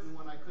certain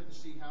when I couldn't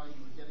see how you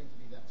were getting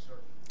to be that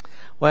certain.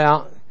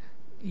 Well,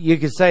 you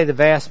could say the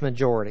vast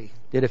majority.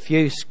 Did a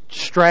few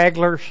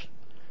stragglers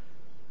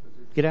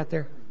get out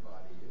there?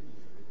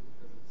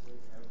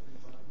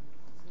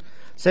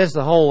 Says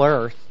the whole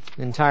earth,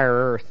 entire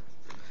earth,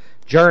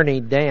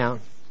 journeyed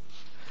down.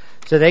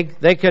 So they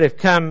could have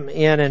come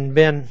in and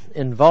been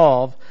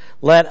involved.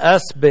 Let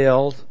us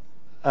build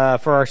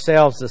for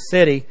ourselves a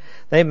city.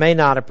 They may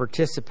not have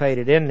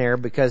participated in there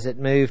because it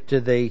moved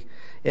to the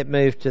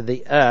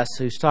us,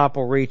 whose top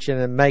will reach in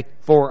and make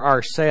for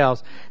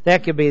ourselves.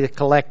 That could be the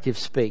collective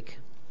speak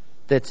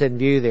that's in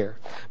view there.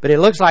 But it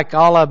looks like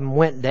all of them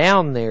went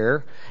down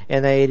there,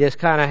 and they just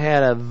kind of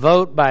had a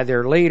vote by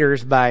their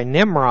leaders, by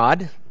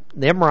Nimrod.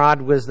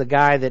 Nimrod was the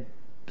guy that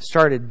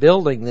started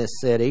building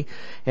this city,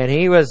 and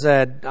he was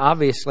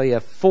obviously a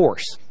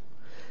force.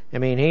 I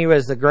mean, he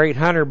was the great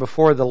hunter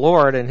before the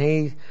Lord, and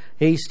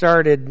he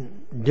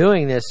started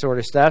doing this sort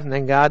of stuff, and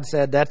then God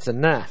said, that's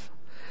enough.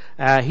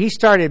 He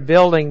started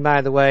building, by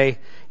the way,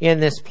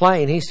 in this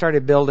plain, he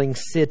started building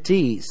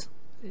cities,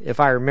 if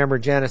I remember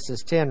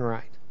Genesis 10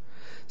 right.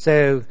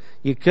 So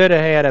you could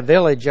have had a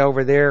village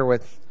over there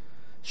with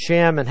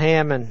Shem and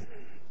Ham and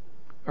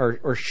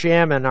or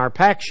Shem and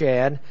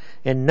Arpachshad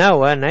and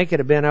Noah, and they could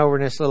have been over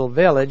in this little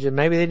village, and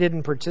maybe they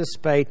didn't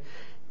participate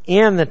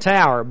in the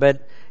tower.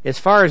 But as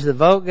far as the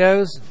vote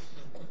goes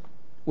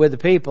with the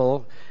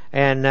people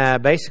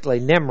and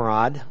basically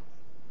Nimrod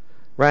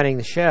running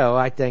the show,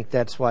 I think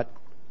that's what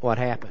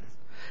happened.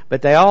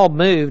 But they all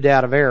moved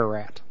out of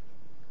Ararat.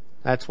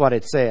 That's what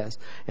it says.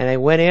 And they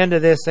went into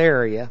this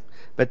area,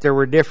 but there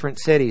were different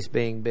cities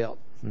being built.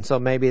 And so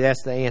maybe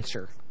that's the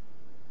answer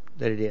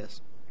that it is.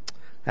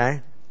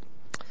 Okay?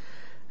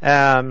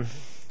 And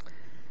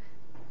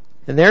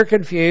they're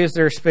confused,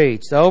 their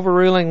speech. The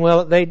overruling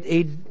will,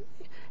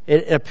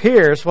 it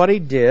appears what he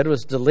did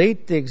was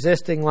delete the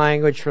existing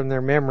language from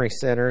their memory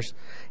centers,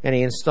 and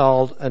he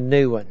installed a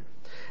new one.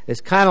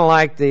 It's kind of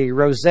like the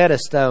Rosetta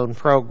Stone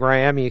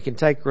program. You can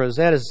take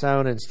Rosetta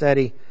Stone and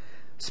study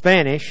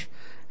Spanish,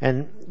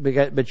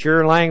 but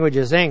your language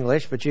is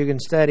English, but you can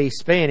study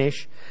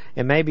Spanish,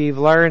 and maybe you've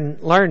learned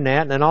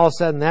that, and then all of a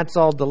sudden that's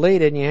all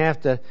deleted, and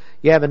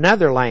you have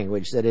another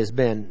language that has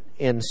been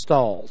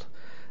installed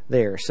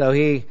there. So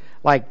he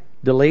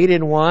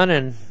deleted one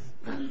and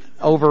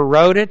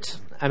overwrote it.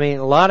 I mean,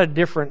 a lot of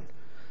different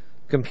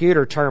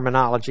computer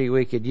terminology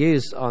we could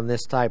use on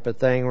this type of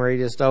thing, where he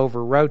just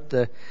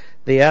overwrote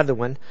the other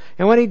one.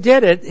 And when he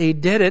did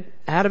it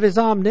out of his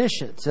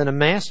omniscience in a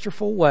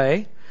masterful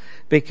way,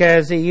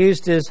 because he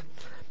used his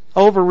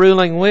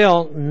overruling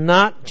will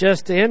not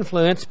just to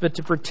influence, but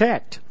to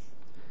protect.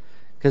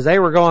 Because they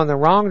were going the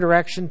wrong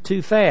direction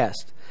too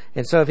fast.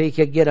 And so if he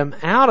could get them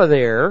out of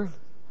there,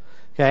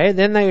 okay,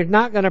 then they're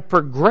not going to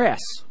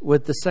progress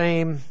with the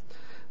same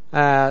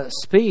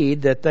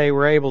speed that they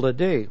were able to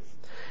do.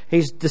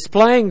 He's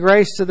displaying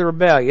grace to the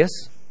rebellious,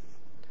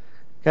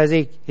 because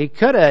he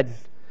could have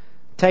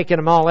taken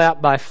them all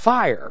out by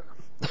fire.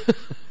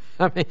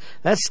 I mean,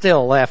 that's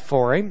still left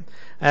for him.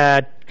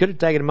 Could have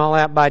taken them all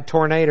out by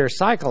tornado or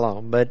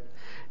cyclone, but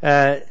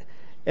at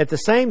the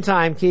same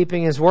time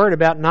keeping his word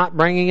about not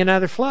bringing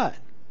another flood.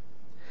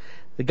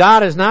 The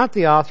God is not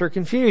the author of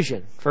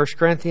confusion. 1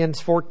 Corinthians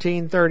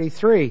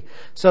 14:33.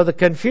 So the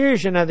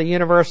confusion of the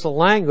universal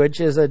language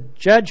is a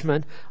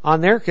judgment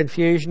on their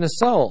confusion of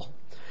soul.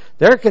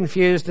 They're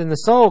confused in the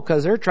soul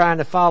because they're trying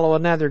to follow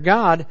another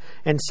God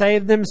and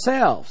save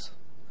themselves.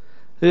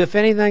 Who, if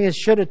anything,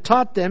 should have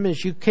taught them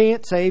is you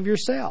can't save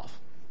yourself.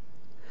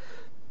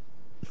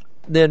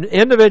 The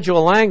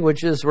individual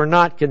languages were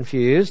not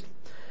confused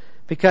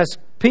because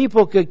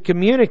people could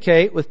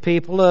communicate with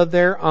people of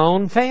their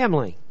own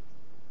family.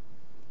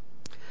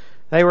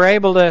 They were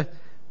able to,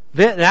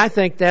 and I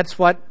think that's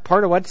part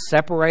of what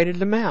separated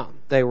them out.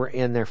 They were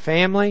in their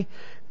family.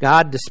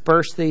 God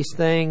dispersed these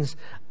things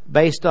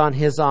based on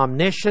His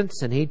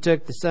omniscience, and He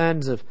took the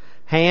sons of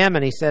Ham,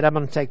 and He said, I'm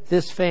going to take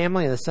this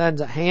family and the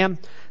sons of Ham.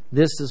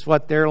 This is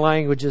what their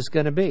language is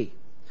going to be.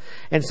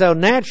 And so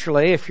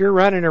naturally, if you're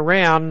running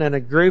around in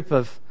a group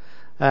of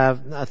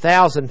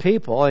 1,000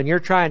 people and you're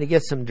trying to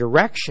get some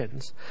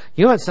directions,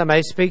 you want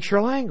somebody who speaks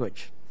your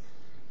language.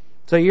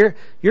 So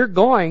you're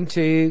going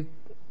to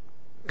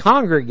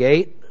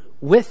congregate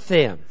with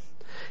them,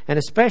 and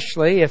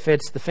especially if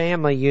it's the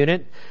family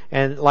unit,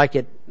 and like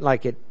it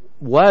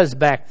was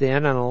back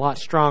then in a lot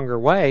stronger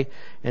way.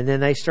 And then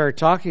they start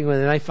talking with,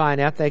 and they find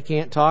out they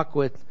can't talk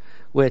with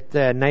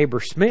neighbor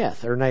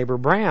Smith or neighbor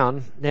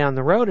Brown down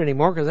the road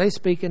anymore because they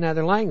speak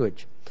another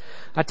language.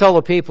 I told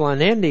the people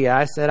in India,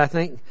 I said, I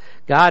think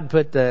God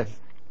put the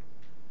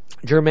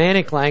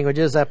Germanic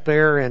languages up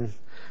there in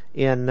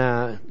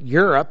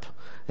Europe.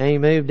 And he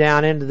moved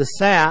down into the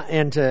south,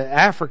 into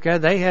Africa.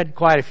 They had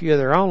quite a few of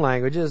their own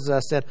languages. I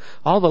said,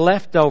 all the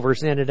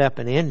leftovers ended up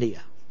in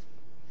India.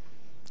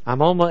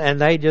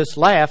 And they just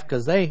laughed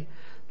because they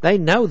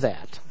know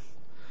that.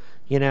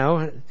 You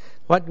know,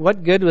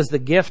 what good was the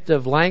gift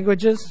of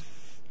languages?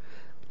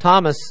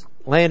 Thomas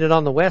landed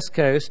on the West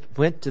Coast,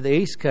 went to the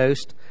East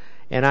Coast,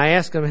 and I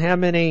asked him how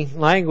many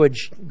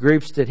language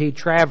groups did he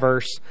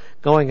traverse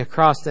going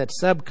across that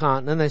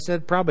subcontinent. They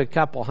said probably a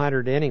couple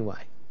hundred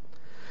anyway.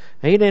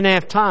 He didn't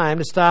have time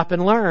to stop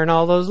and learn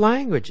all those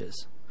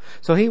languages.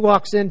 So he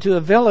walks into a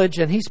village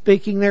and he's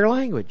speaking their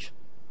language,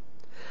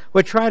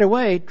 which right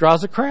away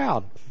draws a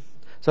crowd.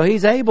 So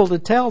he's able to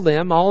tell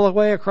them all the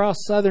way across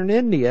southern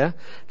India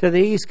to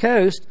the East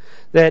Coast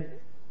that,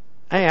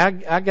 hey,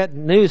 I got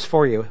news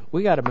for you.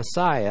 We got a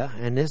Messiah,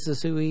 and this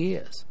is who He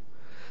is.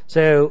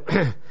 So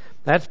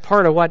that's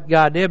part of what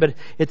God did. But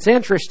it's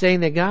interesting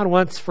that God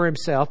wants for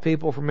Himself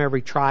people from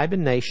every tribe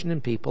and nation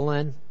and people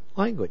and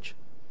language.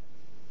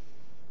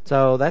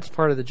 So that's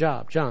part of the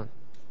job. John.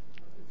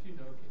 If you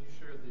know, can you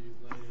share the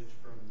lineage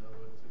from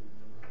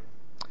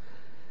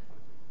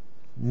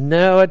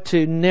Noah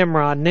to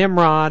Nimrod?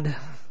 Nimrod,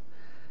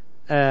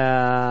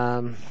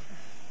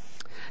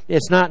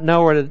 it's not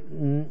Noah.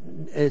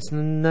 It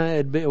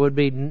would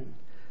be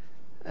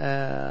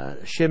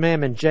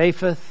Shemem and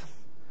Japheth.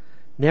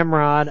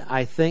 Nimrod,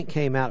 I think,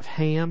 came out of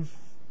Ham,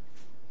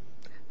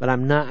 but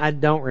I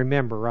don't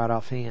remember right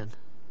offhand.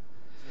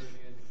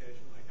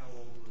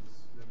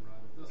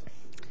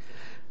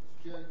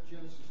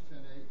 Genesis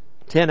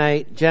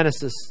 10:8.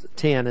 Genesis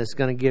 10 is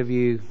going to give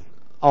you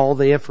all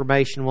the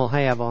information we'll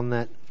have on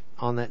that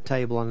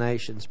table of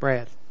nations.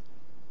 Brad.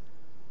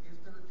 Is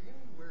there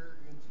anywhere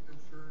in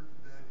Scripture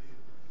that it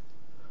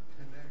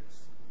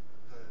connects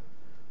the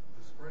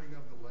spreading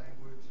of the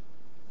language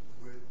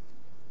with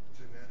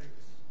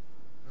genetics?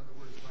 In other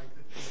words, like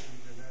the Asian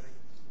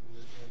genetics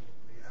and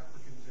the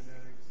African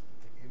genetics,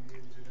 the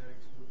Indian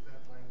genetics with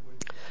that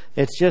language?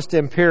 It's just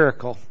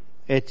empirical.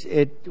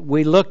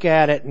 We look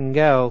at it and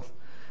go,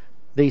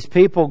 these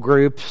people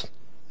groups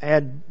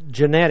had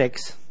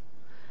genetics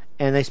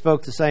and they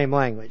spoke the same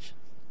language.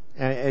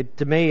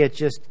 To me,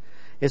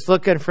 it's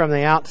looking from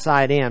the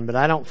outside in, but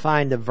I don't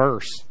find a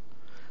verse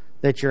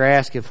that you're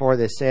asking for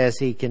that says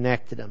He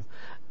connected them.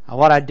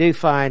 What I do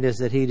find is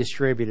that He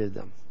distributed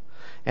them.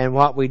 And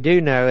what we do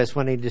know is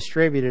when He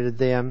distributed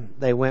them,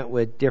 they went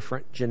with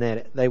different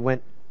they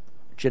went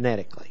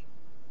genetically.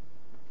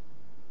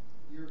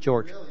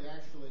 George. You're really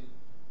actually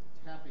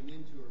tapping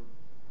into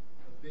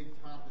a big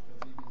topic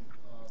of even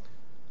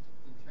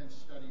intense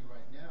study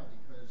right now,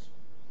 because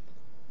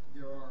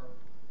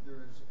there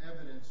is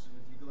evidence, and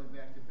if you're going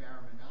back to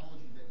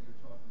baraminology that you're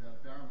talking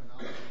about,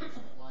 baraminology is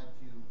applied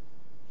to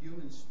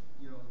human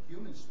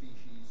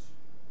species.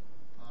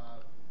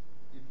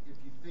 If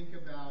you think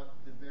about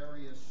the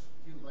various,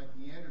 like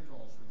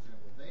Neanderthals, for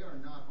example, they are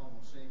not Homo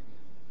sapien,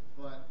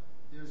 but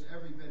there's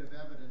every bit of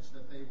evidence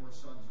that they were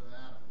sons of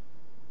Adam.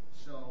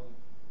 So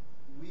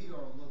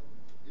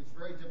it's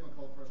very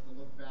difficult for us to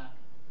look back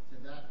to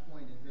that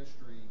point in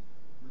history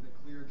with a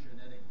clear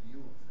genetic view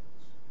of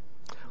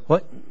things.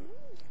 What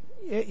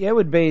it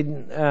would be,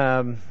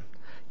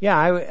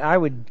 I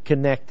would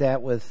connect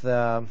that with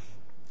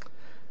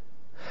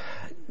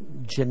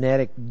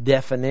genetic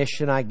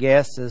definition, I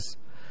guess,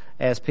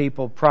 as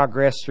people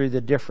progress through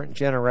the different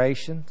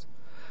generations.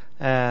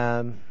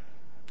 I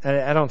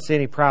don't see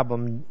any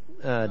problem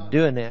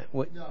doing that.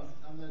 No,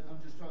 I'm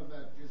just talking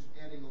about just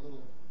adding a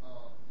little,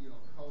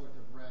 color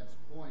to Brad's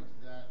point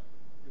that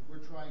if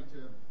we're trying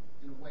to,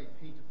 in a way,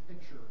 paint a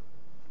picture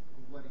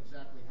of what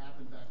exactly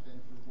happened back then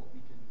through what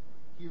we can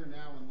hear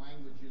now in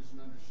languages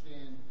and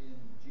understand in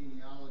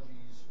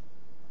genealogies,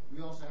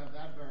 we also have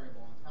that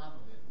variable on top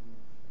of it. And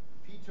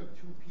if he took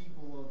two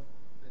people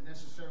that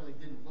necessarily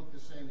didn't look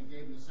the same and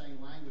gave them the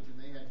same language and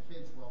they had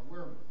kids, well,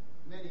 we're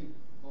many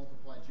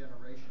multiplied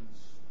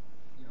generations,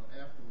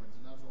 afterwards,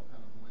 and that's all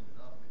kind of blended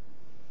up.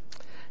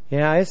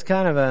 Yeah, it's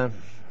kind of a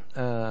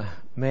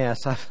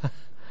mess.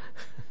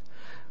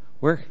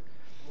 Well,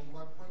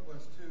 my point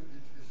was, too,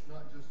 it's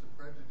not just a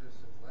prejudice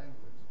in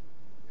language.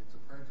 It's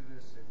a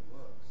prejudice in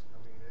looks. I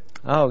mean,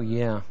 Oh,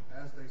 yeah.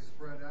 as they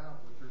spread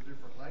out with their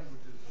different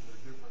languages and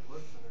their different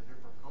looks and their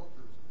different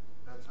cultures,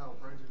 that's how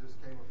prejudice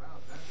came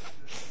about. That's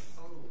just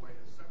a total way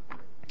to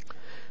separate.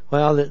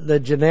 Well, the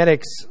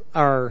genetics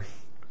are...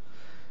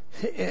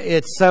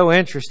 It's so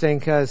interesting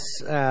because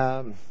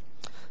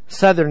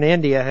southern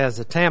India has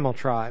a Tamil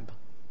tribe,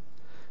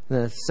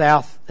 the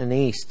south and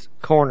east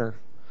corner.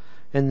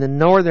 In the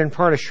northern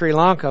part of Sri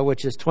Lanka,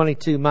 which is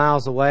 22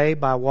 miles away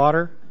by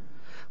water,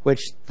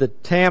 which the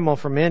Tamil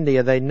from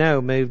India, they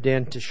know, moved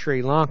into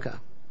Sri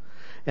Lanka.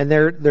 And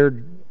they're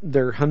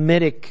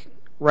Hamitic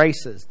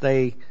races.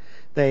 They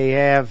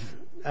have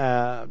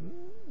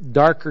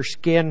darker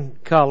skin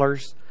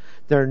colors.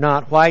 They're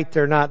not white,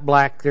 they're not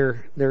black,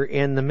 they're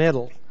in the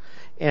middle.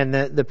 And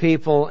the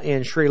people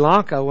in Sri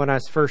Lanka, when I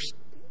was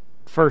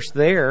first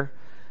there,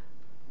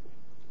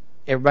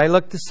 everybody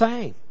looked the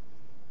same.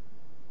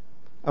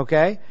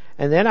 Okay?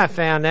 And then I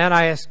found out,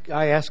 I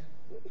asked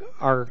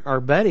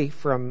our buddy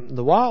from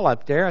the wall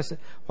up there, I said,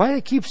 why do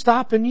they keep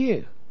stopping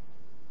you?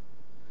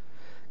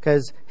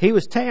 Because he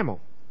was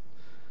Tamil.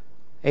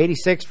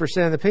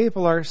 86% of the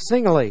people are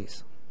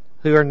Sinhalese,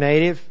 who are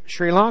native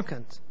Sri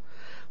Lankans.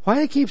 Why do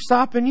they keep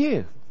stopping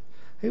you?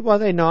 Well,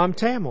 they know I'm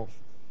Tamil.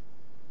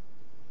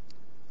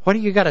 What do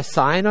you got a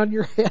sign on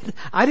your head?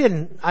 I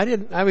didn't.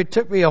 It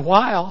took me a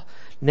while.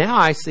 Now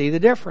I see the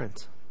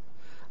difference.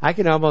 I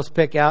can almost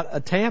pick out a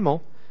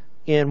Tamil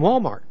in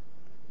Walmart.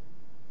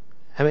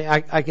 I mean,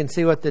 I can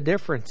see what the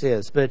difference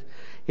is. But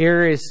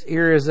here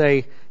is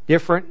a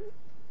different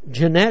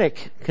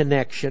genetic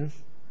connection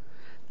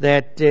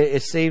that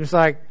it seems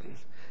like,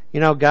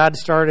 God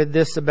started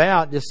this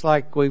about, just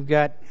like we've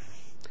got,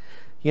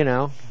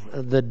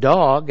 the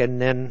dog and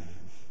then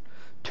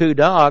two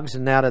dogs,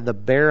 and out of the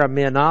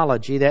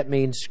baraminology, that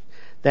means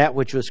that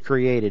which was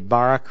created.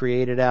 Bara,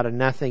 created out of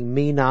nothing.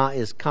 Mina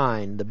is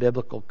kind, the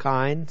biblical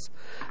kinds,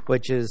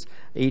 which is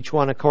each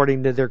one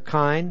according to their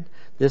kind.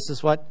 This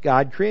is what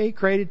God created. He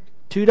created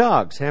two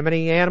dogs. How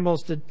many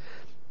animals did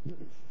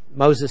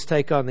Moses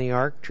take on the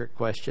ark? Trick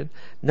question.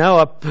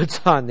 Noah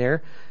puts on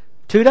there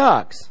two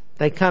dogs.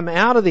 They come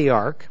out of the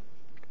ark.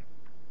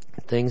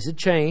 Things had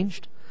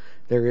changed.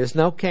 There is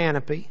no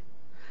canopy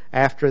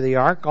after the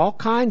ark, all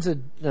kinds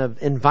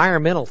of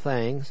environmental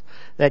things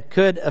that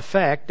could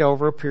affect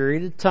over a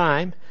period of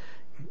time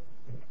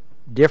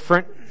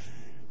different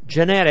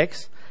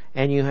genetics.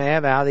 And you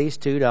have out of these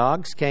two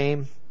dogs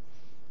came,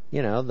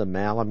 the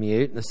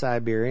Malamute and the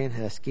Siberian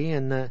Husky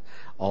and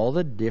all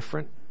the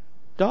different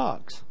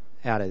dogs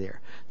out of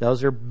there.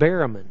 Those are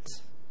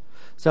Baramans.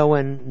 So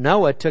when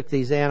Noah took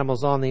these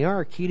animals on the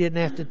ark, he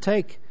didn't have to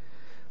take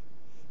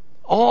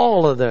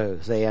all of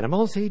those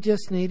animals. He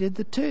just needed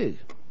the two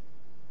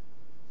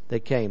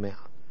that came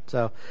out.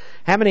 So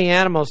how many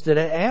animals did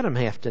Adam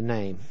have to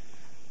name?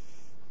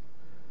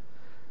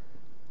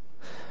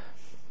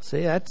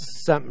 See,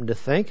 that's something to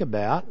think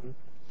about,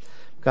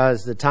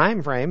 because the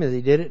time frame is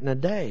he did it in a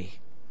day.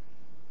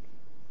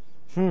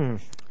 How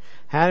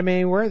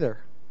many were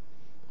there?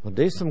 Well,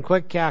 do some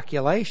quick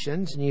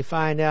calculations and you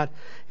find out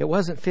it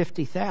wasn't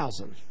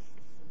 50,000.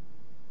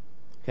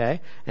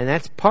 Okay? And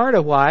that's part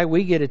of why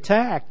we get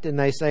attacked and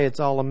they say it's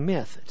all a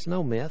myth. It's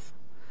no myth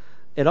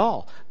at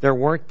all. There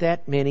weren't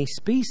that many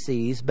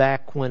species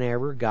back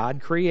whenever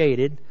God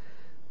created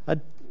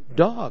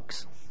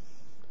dogs.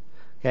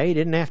 Okay? He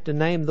didn't have to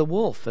name the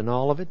wolf and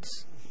all of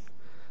its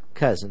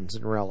cousins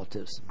and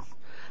relatives.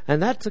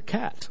 And that's a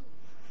cat.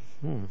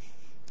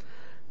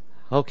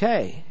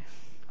 Okay.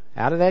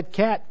 Out of that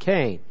cat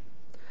came.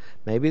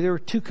 Maybe there were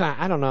two kinds.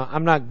 I don't know.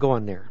 I'm not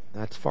going there.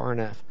 That's far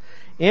enough.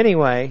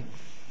 Anyway,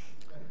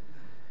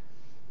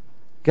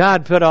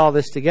 God put all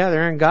this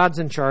together, and God's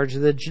in charge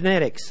of the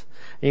genetics.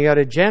 And you go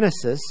to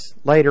Genesis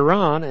later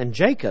on, and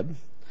Jacob,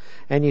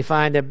 and you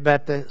find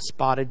about the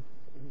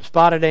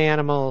spotted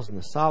animals and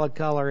the solid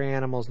color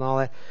animals and all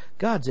that.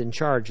 God's in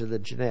charge of the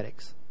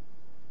genetics.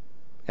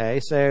 Okay,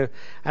 so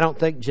I don't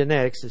think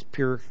genetics is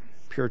pure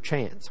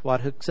chance.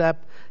 What hooks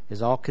up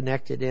is all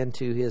connected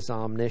into His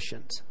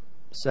omniscience.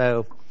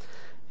 So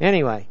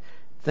anyway,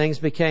 things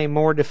became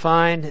more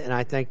defined, and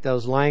I think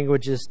those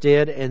languages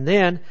did, and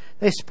then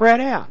they spread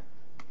out.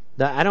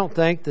 I don't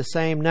think the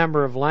same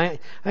number of I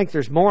think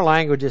there's more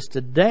languages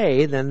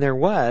today than there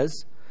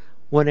was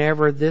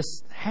whenever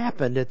this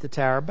happened at the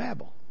Tower of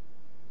Babel.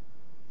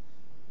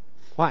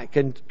 Why?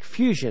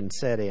 Confusion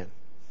set in.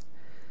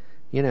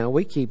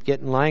 We keep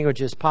getting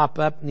languages pop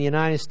up in the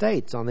United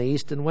States on the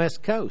east and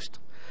west coast.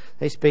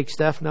 They speak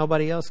stuff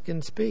nobody else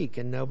can speak,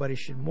 and nobody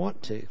should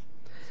want to.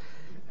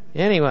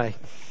 Anyway,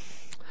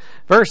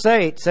 verse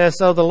 8 says,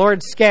 so the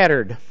Lord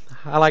scattered.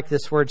 I like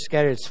this word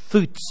scattered. It's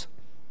phutz.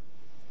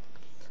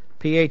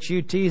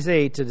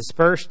 P-H-U-T-Z, to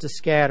disperse, to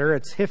scatter.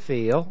 It's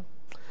hiphil,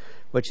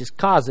 which is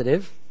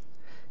causative.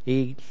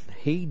 He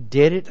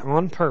did it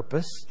on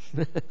purpose.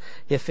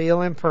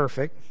 Hiphil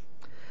imperfect.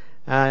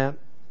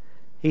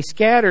 He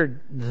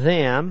scattered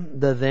them.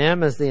 The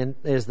them is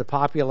the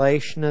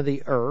population of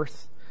the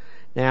earth.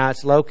 Now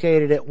it's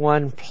located at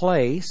one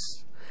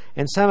place,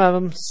 and some of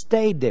them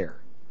stayed there.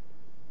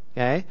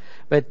 Okay,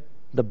 but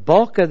the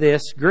bulk of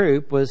this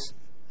group was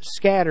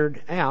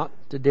scattered out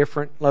to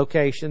different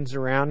locations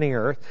around the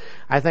earth.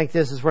 I think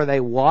this is where they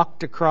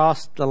walked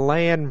across the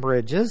land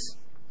bridges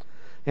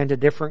into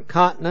different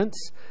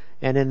continents.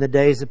 And in the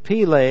days of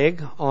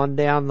Peleg, on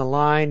down the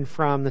line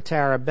from the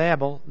Tower of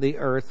Babel, the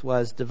earth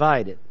was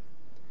divided.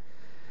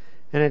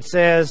 And it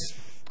says,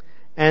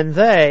 and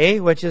they,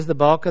 which is the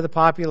bulk of the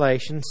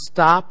population,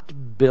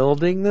 stopped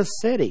building the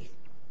city.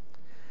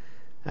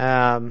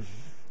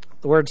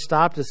 The word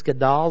stopped is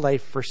gadal. They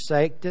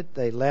forsaked it.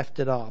 They left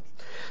it off.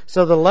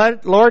 So the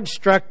Lord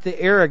struck the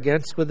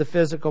arrogance with the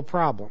physical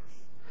problem,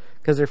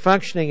 because they're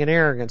functioning in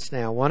arrogance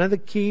now. One of the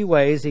key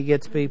ways He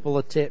gets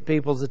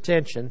people's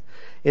attention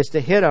is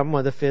to hit them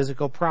with a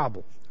physical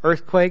problem.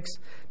 Earthquakes,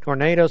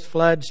 tornadoes,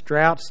 floods,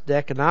 droughts,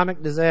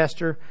 economic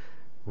disaster.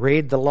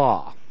 Read the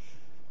law.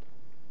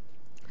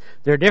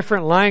 Their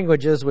different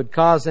languages would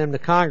cause them to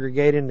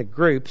congregate into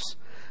groups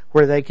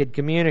where they could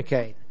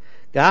communicate.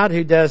 God,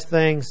 who does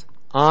things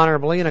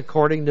honorably and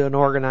according to an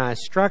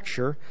organized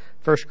structure,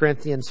 1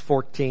 Corinthians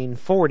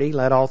 14:40,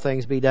 let all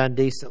things be done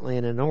decently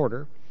and in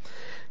order,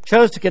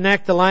 chose to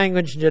connect the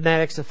language and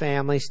genetics of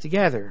families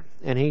together,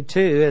 and He too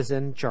is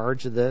in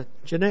charge of the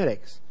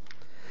genetics.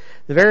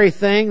 The very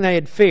thing they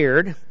had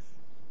feared,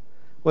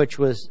 which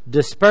was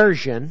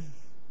dispersion,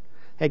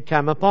 had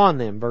come upon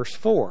them. Verse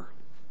 4,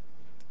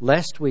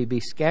 lest we be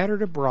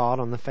scattered abroad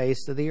on the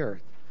face of the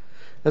earth.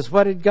 Because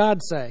what did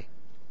God say?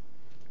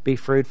 Be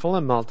fruitful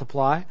and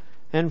multiply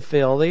and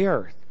fill the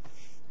earth.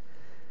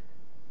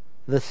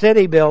 The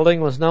city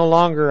building was no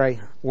longer a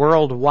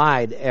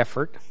worldwide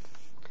effort,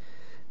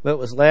 but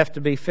was left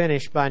to be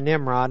finished by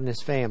Nimrod and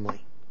his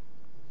family.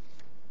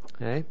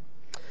 Okay.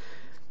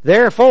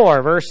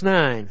 Therefore, verse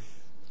 9,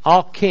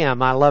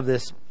 Al-Kim, I love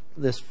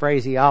this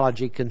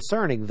phraseology,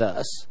 concerning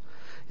thus.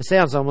 It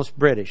sounds almost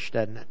British,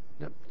 doesn't it?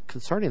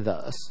 Concerning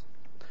thus.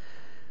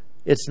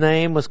 Its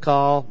name was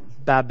called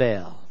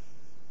Babel.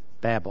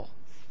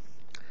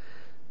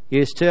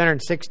 Used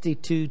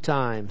 262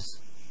 times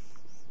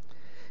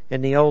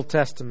in the Old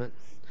Testament.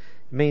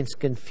 It means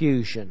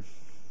confusion.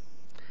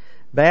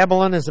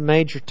 Babylon is a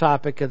major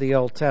topic of the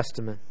Old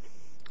Testament.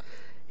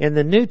 In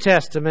the New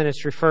Testament,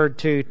 it's referred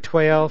to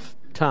 12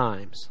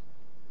 times.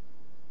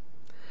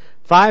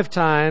 5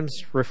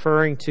 times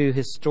referring to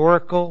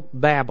historical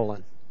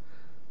Babylon.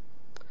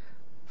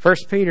 1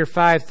 Peter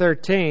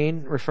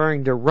 5:13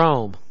 referring to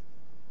Rome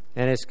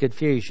and its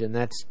confusion.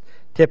 That's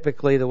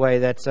typically the way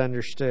that's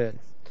understood.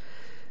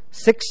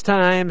 6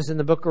 times in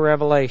the book of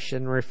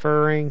Revelation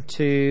referring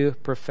to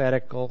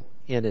prophetical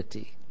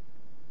entity.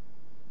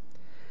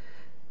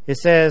 It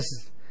says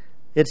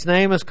its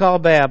name is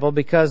called Babel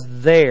because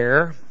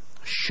there,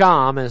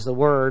 Sham is the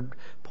word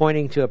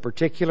pointing to a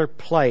particular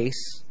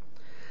place,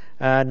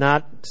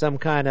 not some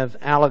kind of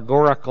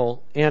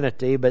allegorical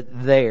entity, but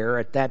there,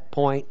 at that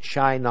point,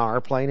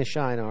 Shinar, plain of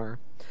Shinar.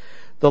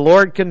 The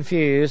Lord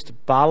confused,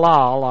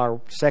 Balal,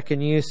 our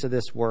second use of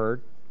this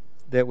word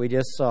that we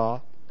just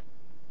saw.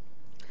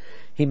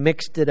 He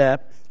mixed it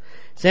up.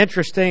 It's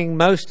interesting,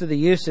 most of the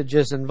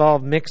usages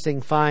involve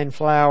mixing fine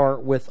flour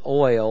with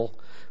oil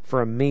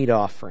for a meat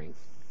offering.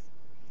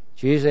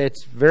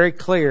 It's very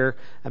clear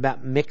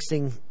about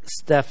mixing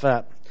stuff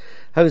up.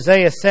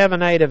 Hosea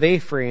 7:8 of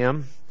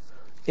Ephraim,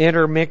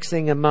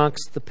 intermixing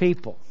amongst the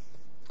people.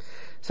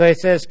 So it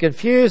says,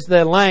 confuse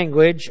the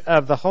language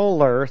of the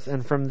whole earth,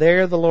 and from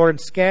there the Lord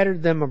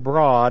scattered them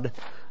abroad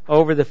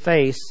over the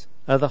face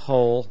of the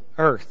whole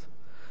earth.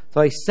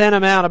 So He sent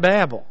them out of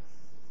Babel.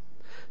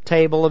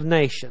 Table of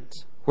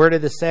nations. Where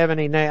did the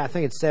 70, I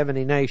think it's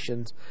 70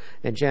 nations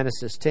in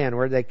Genesis 10,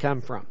 where did they come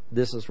from?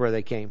 This is where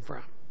they came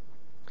from.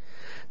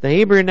 The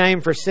Hebrew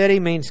name for city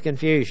means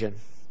confusion.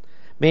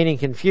 Meaning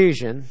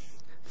confusion.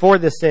 For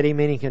the city,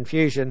 meaning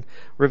confusion,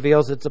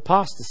 reveals its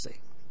apostasy.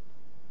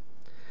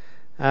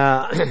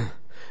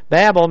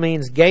 Babel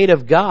means gate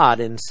of God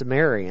in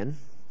Sumerian.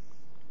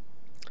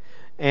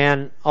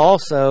 And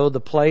also the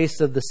place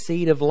of the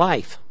seed of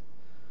life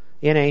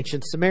in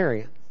ancient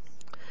Sumerian.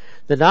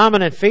 The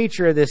dominant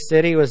feature of this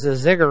city was a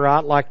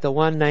ziggurat like the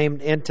one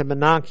named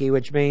Entemenanke,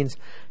 which means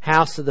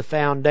house of the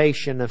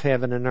foundation of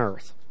heaven and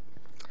earth.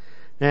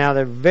 Now,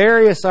 there are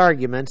various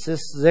arguments.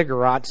 This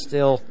ziggurat's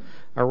still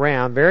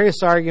around.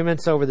 Various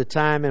arguments over the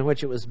time in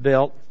which it was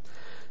built.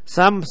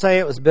 Some say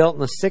it was built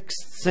in the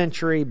 6th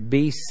century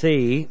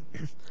BC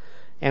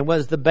and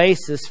was the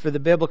basis for the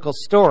biblical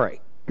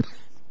story.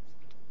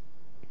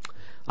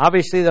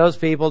 Obviously, those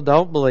people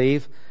don't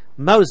believe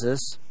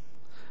Moses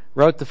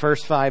wrote the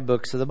first 5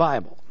 books of the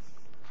Bible.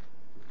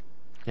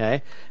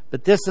 Okay?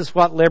 But this is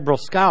what liberal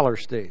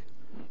scholars do.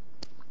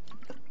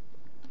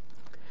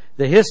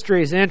 The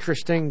history is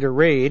interesting to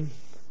read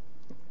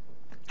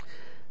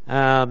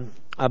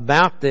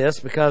about this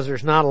because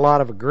there's not a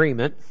lot of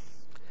agreement.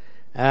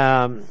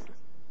 It's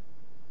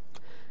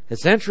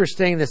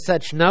interesting that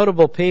such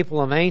notable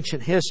people of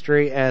ancient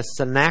history as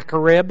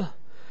Sennacherib,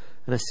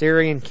 an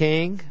Assyrian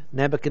king,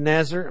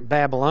 Nebuchadnezzar, a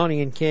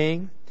Babylonian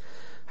king,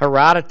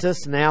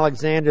 Herodotus, and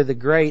Alexander the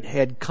Great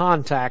had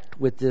contact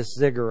with this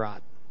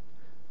ziggurat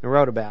and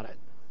wrote about it.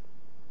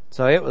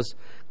 So it was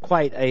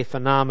quite a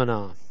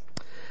phenomenon.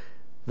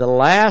 The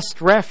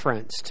last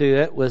reference to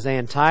it was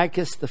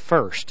Antiochus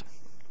I,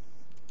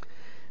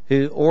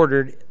 who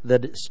ordered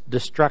the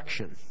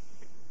destruction.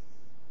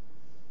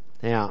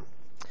 Now,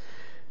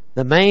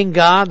 the main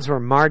gods were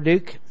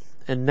Marduk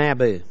and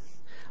Nabu.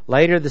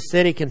 Later, the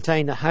city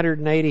contained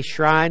 180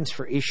 shrines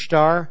for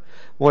Ishtar,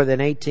 more than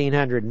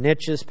 1,800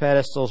 niches,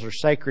 pedestals, or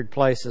sacred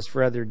places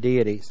for other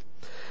deities.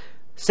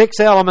 6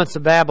 elements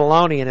of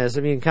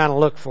Babylonianism you can kind of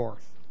look for.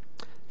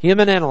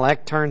 Human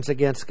intellect turns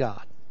against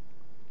God.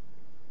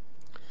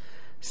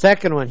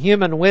 Second one,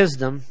 human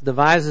wisdom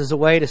devises a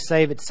way to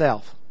save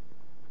itself.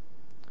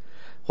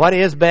 What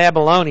is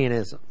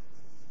Babylonianism?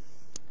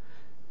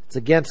 It's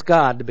against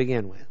God to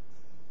begin with.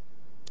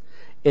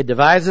 It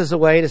devises a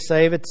way to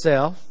save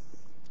itself.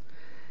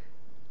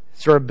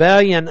 Its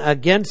rebellion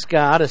against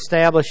God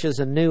establishes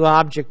a new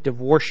object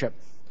of worship.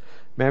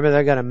 Remember,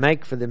 they're going to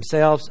make for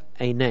themselves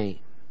a name.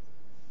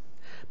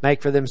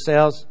 Make for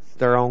themselves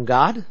their own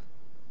God.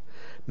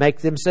 Make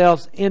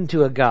themselves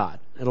into a God.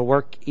 It'll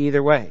work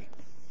either way.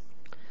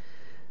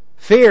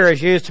 Fear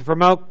is used to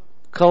promote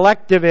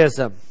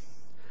collectivism.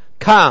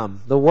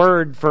 Come, the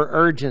word for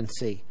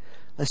urgency.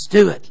 Let's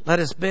do it. Let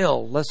us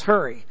build. Let's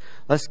hurry.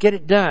 Let's get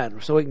it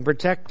done so we can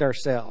protect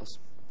ourselves.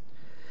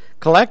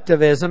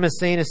 Collectivism is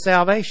seen as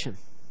salvation,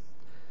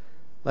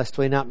 lest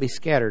we not be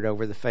scattered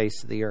over the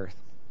face of the earth.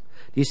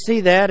 Do you see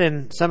that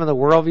in some of the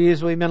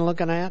worldviews we've been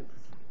looking at?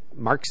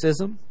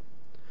 Marxism,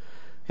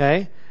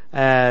 okay,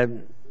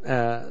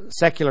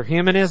 secular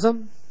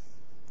humanism.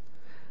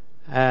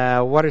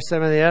 What are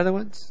some of the other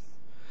ones?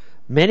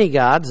 Many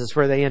gods is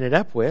where they ended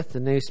up with. The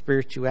new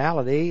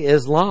spirituality.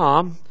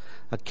 Islam,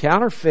 a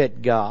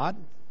counterfeit God.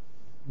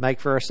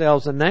 Make for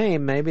ourselves a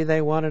name. Maybe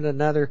they wanted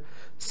another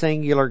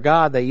singular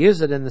God. They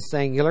use it in the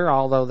singular,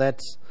 although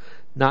that's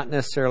not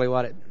necessarily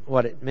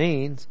what it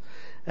means.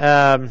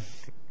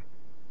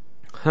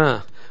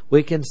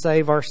 We can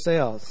save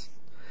ourselves.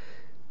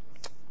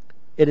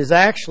 It is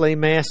actually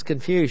mass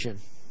confusion.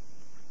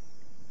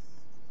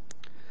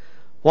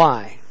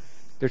 Why?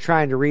 They're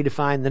trying to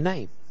redefine the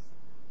name.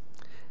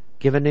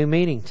 Give a new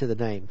meaning to the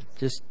name.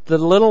 Just the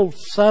little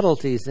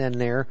subtleties in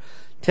there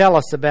tell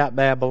us about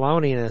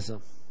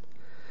Babylonianism.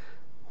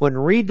 When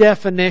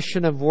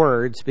redefinition of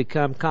words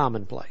become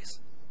commonplace,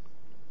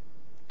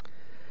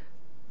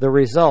 the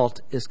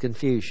result is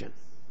confusion.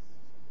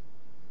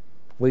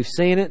 We've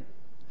seen it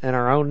in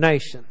our own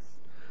nation.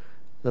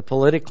 The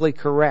politically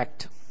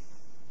correct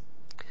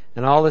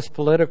and all this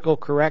political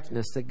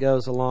correctness that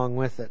goes along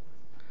with it.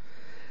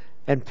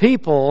 And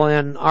people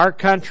in our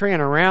country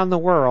and around the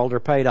world are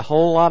paid a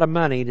whole lot of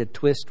money to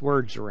twist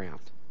words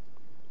around.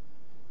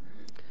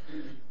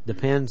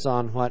 Depends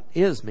on what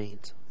is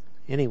means.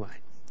 Anyway.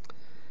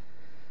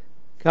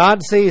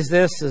 God sees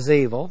this as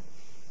evil.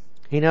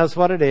 He knows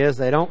what it is.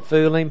 They don't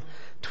fool him.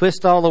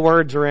 Twist all the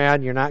words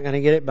around. You're not going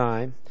to get it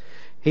by him.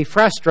 He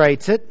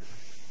frustrates it.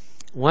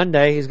 One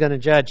day he's going to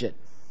judge it.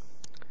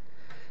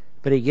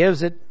 But he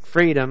gives it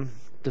freedom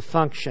to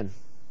function.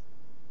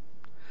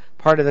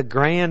 Part of the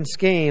grand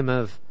scheme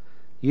of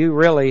you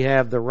really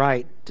have the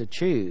right to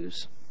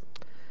choose.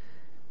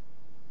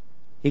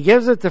 He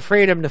gives it the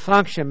freedom to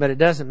function, but it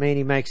doesn't mean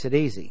he makes it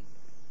easy.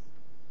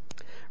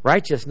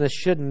 Righteousness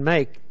shouldn't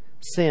make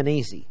sin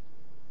easy.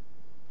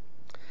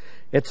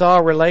 It's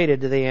all related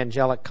to the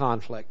angelic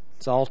conflict.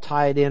 It's all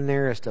tied in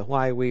there as to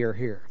why we are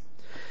here.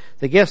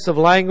 The gifts of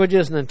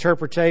languages and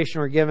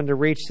interpretation were given to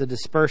reach the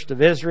dispersed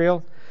of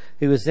Israel,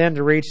 who was then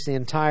to reach the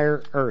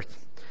entire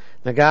earth.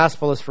 The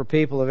gospel is for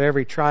people of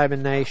every tribe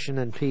and nation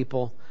and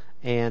people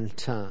and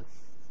tongue.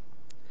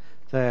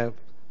 So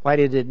why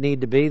did it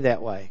need to be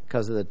that way?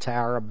 Because of the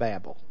Tower of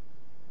Babel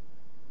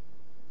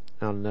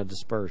on the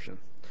dispersion.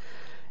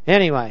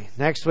 Anyway,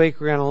 next week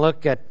we're going to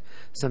look at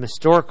some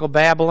historical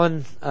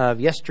Babylon of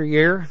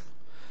yesteryear.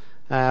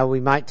 We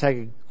might take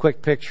a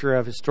quick picture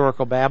of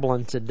historical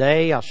Babylon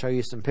today. I'll show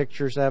you some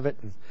pictures of it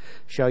and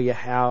show you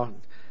how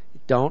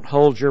don't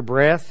hold your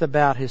breath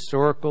about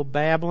historical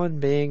Babylon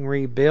being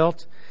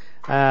rebuilt.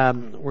 We're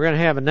going to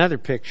have another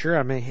picture.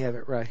 I may have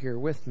it right here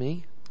with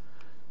me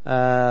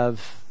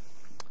of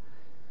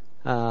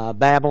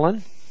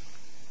Babylon.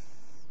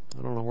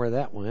 I don't know where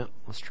that went.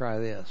 Let's try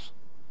this.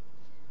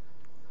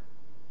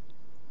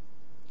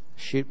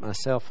 Shoot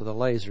myself with a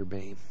laser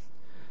beam.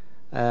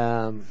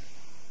 Well,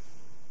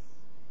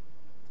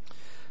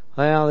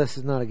 this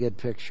is not a good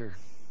picture.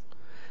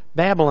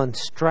 Babylon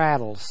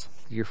straddles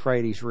the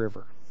Euphrates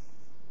River.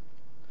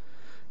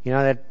 You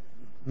know that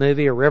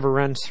movie, A River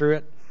Runs Through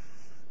It?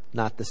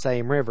 Not the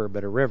same river,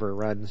 but a river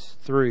runs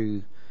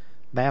through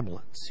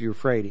Babylon, it's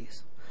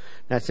Euphrates.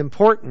 That's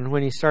important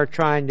when you start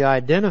trying to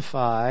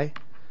identify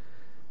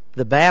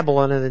the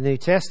Babylon of the New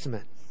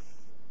Testament.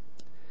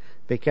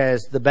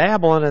 Because the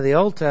Babylon of the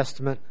Old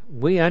Testament,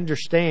 we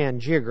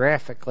understand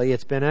geographically,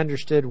 it's been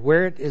understood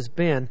where it has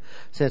been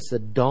since the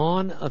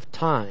dawn of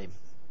time.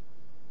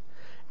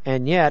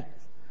 And yet,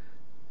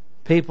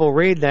 people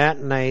read that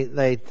and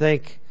they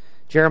think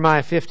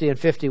Jeremiah 50 and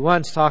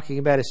 51 is talking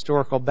about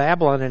historical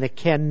Babylon, and it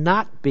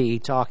cannot be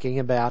talking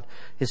about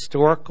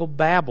historical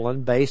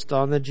Babylon based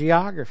on the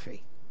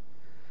geography.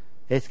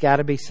 It's got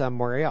to be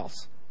somewhere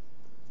else.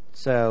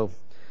 So,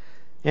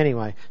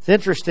 anyway, it's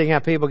interesting how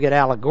people get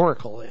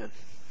allegorical in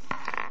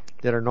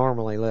that are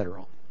normally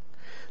literal.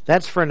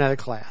 That's for another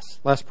class.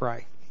 Let's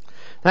pray.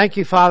 Thank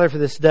you, Father, for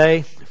this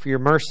day, for your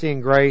mercy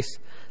and grace.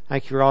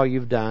 Thank you for all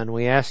you've done.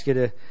 We ask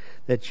you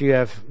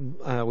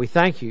we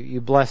thank you.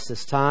 You bless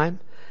this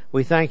time.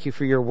 We thank you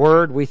for your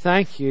word. We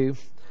thank you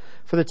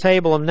for the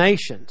table of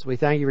nations. We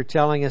thank you for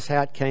telling us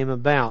how it came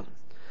about.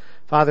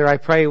 Father, I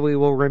pray we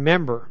will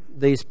remember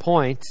these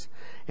points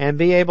and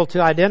be able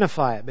to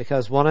identify it,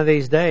 because one of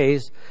these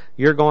days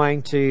you're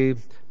going to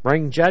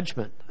bring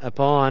judgment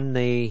upon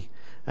the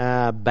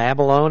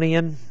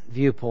Babylonian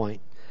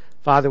viewpoint.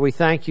 Father, we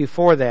thank you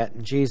for that.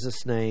 In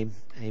Jesus' name,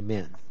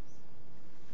 amen.